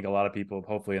least, and I think a lot of people,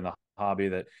 hopefully in the hobby,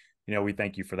 that we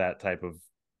thank you for that type of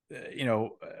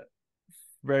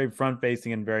very front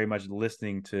facing and very much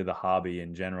listening to the hobby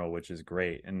in general, which is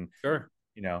great. And sure.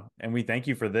 And we thank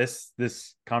you for this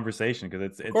conversation, because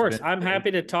it's of course I'm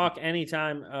happy to talk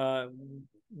anytime.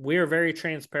 We're very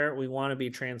transparent. We want to be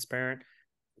transparent.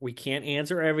 We can't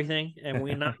answer everything, and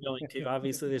we're not going to.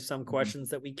 Obviously, there's some questions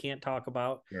that we can't talk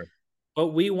about. Sure. But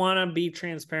we want to be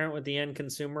transparent with the end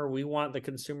consumer. We want the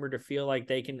consumer to feel like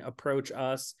they can approach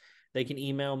us. They can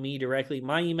email me directly.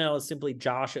 My email is simply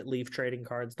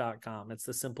josh@leaftradingcards.com. It's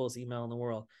the simplest email in the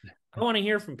world. I want to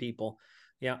hear from people.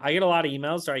 I get a lot of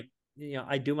emails, so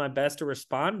I do my best to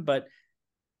respond, but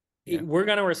we're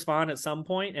going to respond at some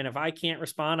point. And if I can't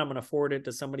respond, I'm going to forward it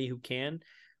to somebody who can.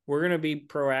 We're going to be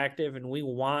proactive, and we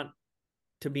want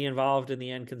to be involved in the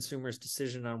end consumer's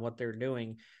decision on what they're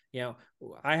doing.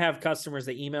 I have customers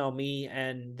that email me,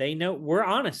 and they know we're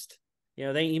honest.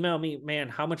 They email me, man,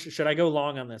 how much should I go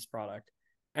long on this product?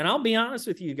 And I'll be honest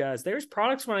with you guys. There's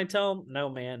products when I tell them, no,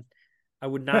 man, I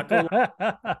would not go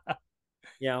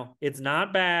long. It's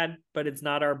not bad, but it's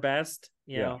not our best.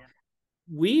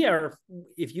 We are,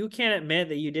 if you can't admit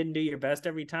that you didn't do your best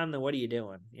every time, then what are you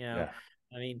doing? I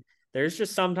mean, there's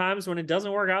just sometimes when it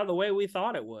doesn't work out the way we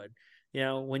thought it would.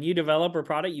 When you develop a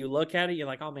product, you look at it, you're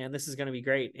like, oh man, this is going to be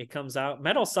great. It comes out.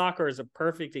 Metal Soccer is a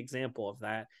perfect example of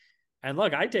that. And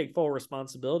look, I take full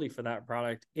responsibility for that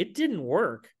product. It didn't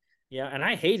work. And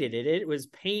I hated it. It was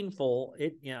painful.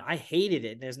 I hated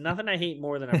it. There's nothing I hate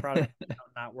more than a product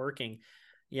not working.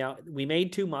 We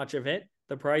made too much of it.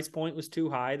 The price point was too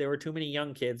high. There were too many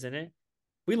young kids in it.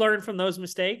 We learned from those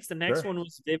mistakes. The next one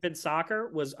was Vivid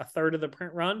Soccer, was a third of the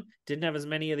print run. Didn't have as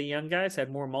many of the young guys, had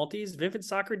more multis. Vivid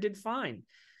Soccer did fine.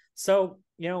 So,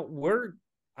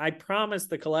 I promise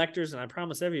the collectors, and I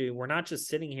promise everybody, we're not just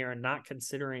sitting here and not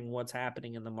considering what's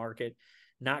happening in the market,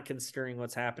 not considering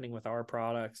what's happening with our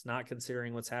products, not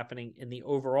considering what's happening in the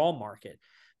overall market.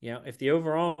 If the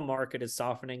overall market is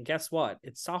softening, guess what?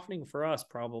 It's softening for us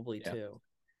probably too.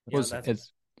 That's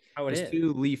how it is. As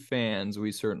two Leaf fans,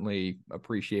 we certainly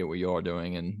appreciate what you are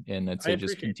doing, and I'd say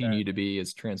just continue to be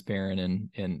as transparent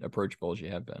and approachable as you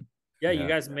have been. Yeah, you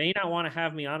guys may not want to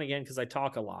have me on again because I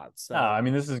talk a lot. So I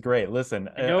mean, this is great. Listen,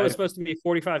 I know it's supposed to be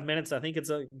 45 minutes. I think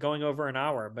it's going over an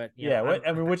hour, but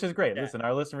which is great. Listen,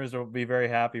 our listeners will be very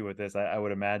happy with this, I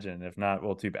would imagine. If not,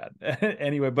 well, too bad.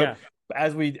 Anyway, but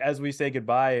as we say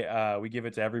goodbye, we give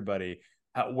it to everybody.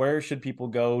 Where should people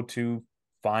go to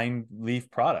find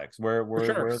Leaf products? Where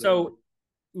so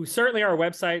certainly our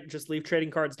website, just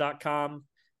leaftradingcards.com.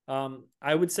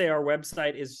 I would say our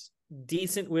website is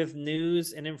decent with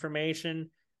news and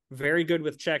information, very good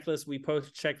with checklists. We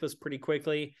post checklists pretty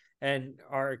quickly, and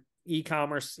our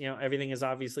e-commerce, everything is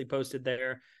obviously posted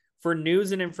there. For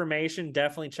news and information,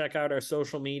 definitely check out our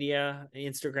social media,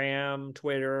 Instagram,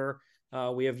 Twitter.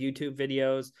 We have YouTube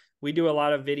videos. We do a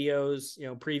lot of videos,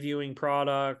 previewing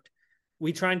product.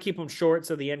 We try and keep them short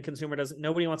so the end consumer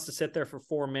nobody wants to sit there for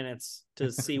 4 minutes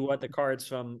to see what the cards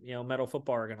from, Metal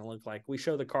Football are going to look like. We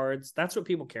show the cards. That's what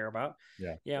people care about.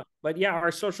 Yeah. But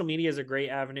our social media is a great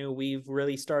avenue. We've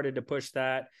really started to push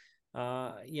that.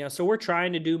 So we're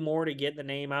trying to do more to get the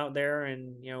name out there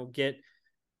and, get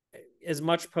as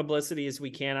much publicity as we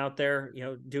can out there,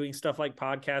 doing stuff like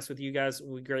podcasts with you guys.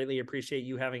 We greatly appreciate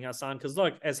you having us on. Cause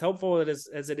look, as helpful as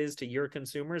it is to your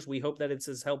consumers, we hope that it's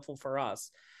as helpful for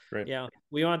us. Right.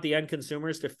 We want the end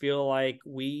consumers to feel like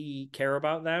we care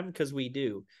about them, because we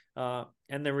do.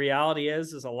 And the reality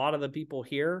is a lot of the people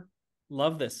here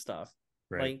love this stuff.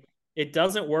 Right. Like, it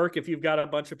doesn't work if you've got a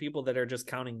bunch of people that are just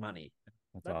counting money.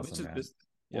 That's awesome, man.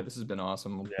 This has been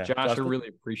awesome. Yeah. Josh, I really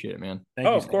appreciate it, man.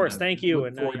 Of course. Thank you.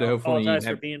 And I apologize for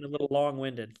have... being a little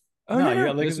long-winded. Oh,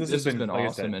 no. This has been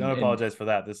awesome. Don't apologize for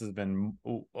that. This has been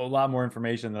a lot more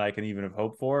information than I can even have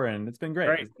hoped for, and it's been great.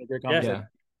 It's been a great conversation. Yeah.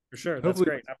 For sure. That's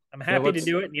great. I'm happy to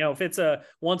do it. If it's a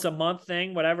once a month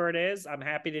thing, whatever it is, I'm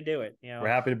happy to do it. We're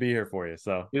happy to be here for you.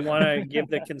 So we want to give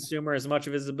the consumer as much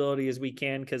visibility as we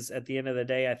can, because at the end of the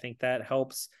day, I think that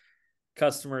helps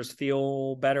customers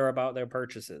feel better about their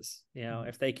purchases.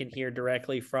 If they can hear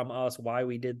directly from us why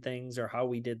we did things or how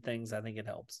we did things, I think it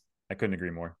helps. I couldn't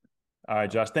agree more. All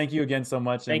right, Josh, thank you again so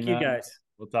much. Thank you, guys.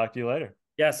 We'll talk to you later.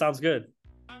 Yeah, sounds good.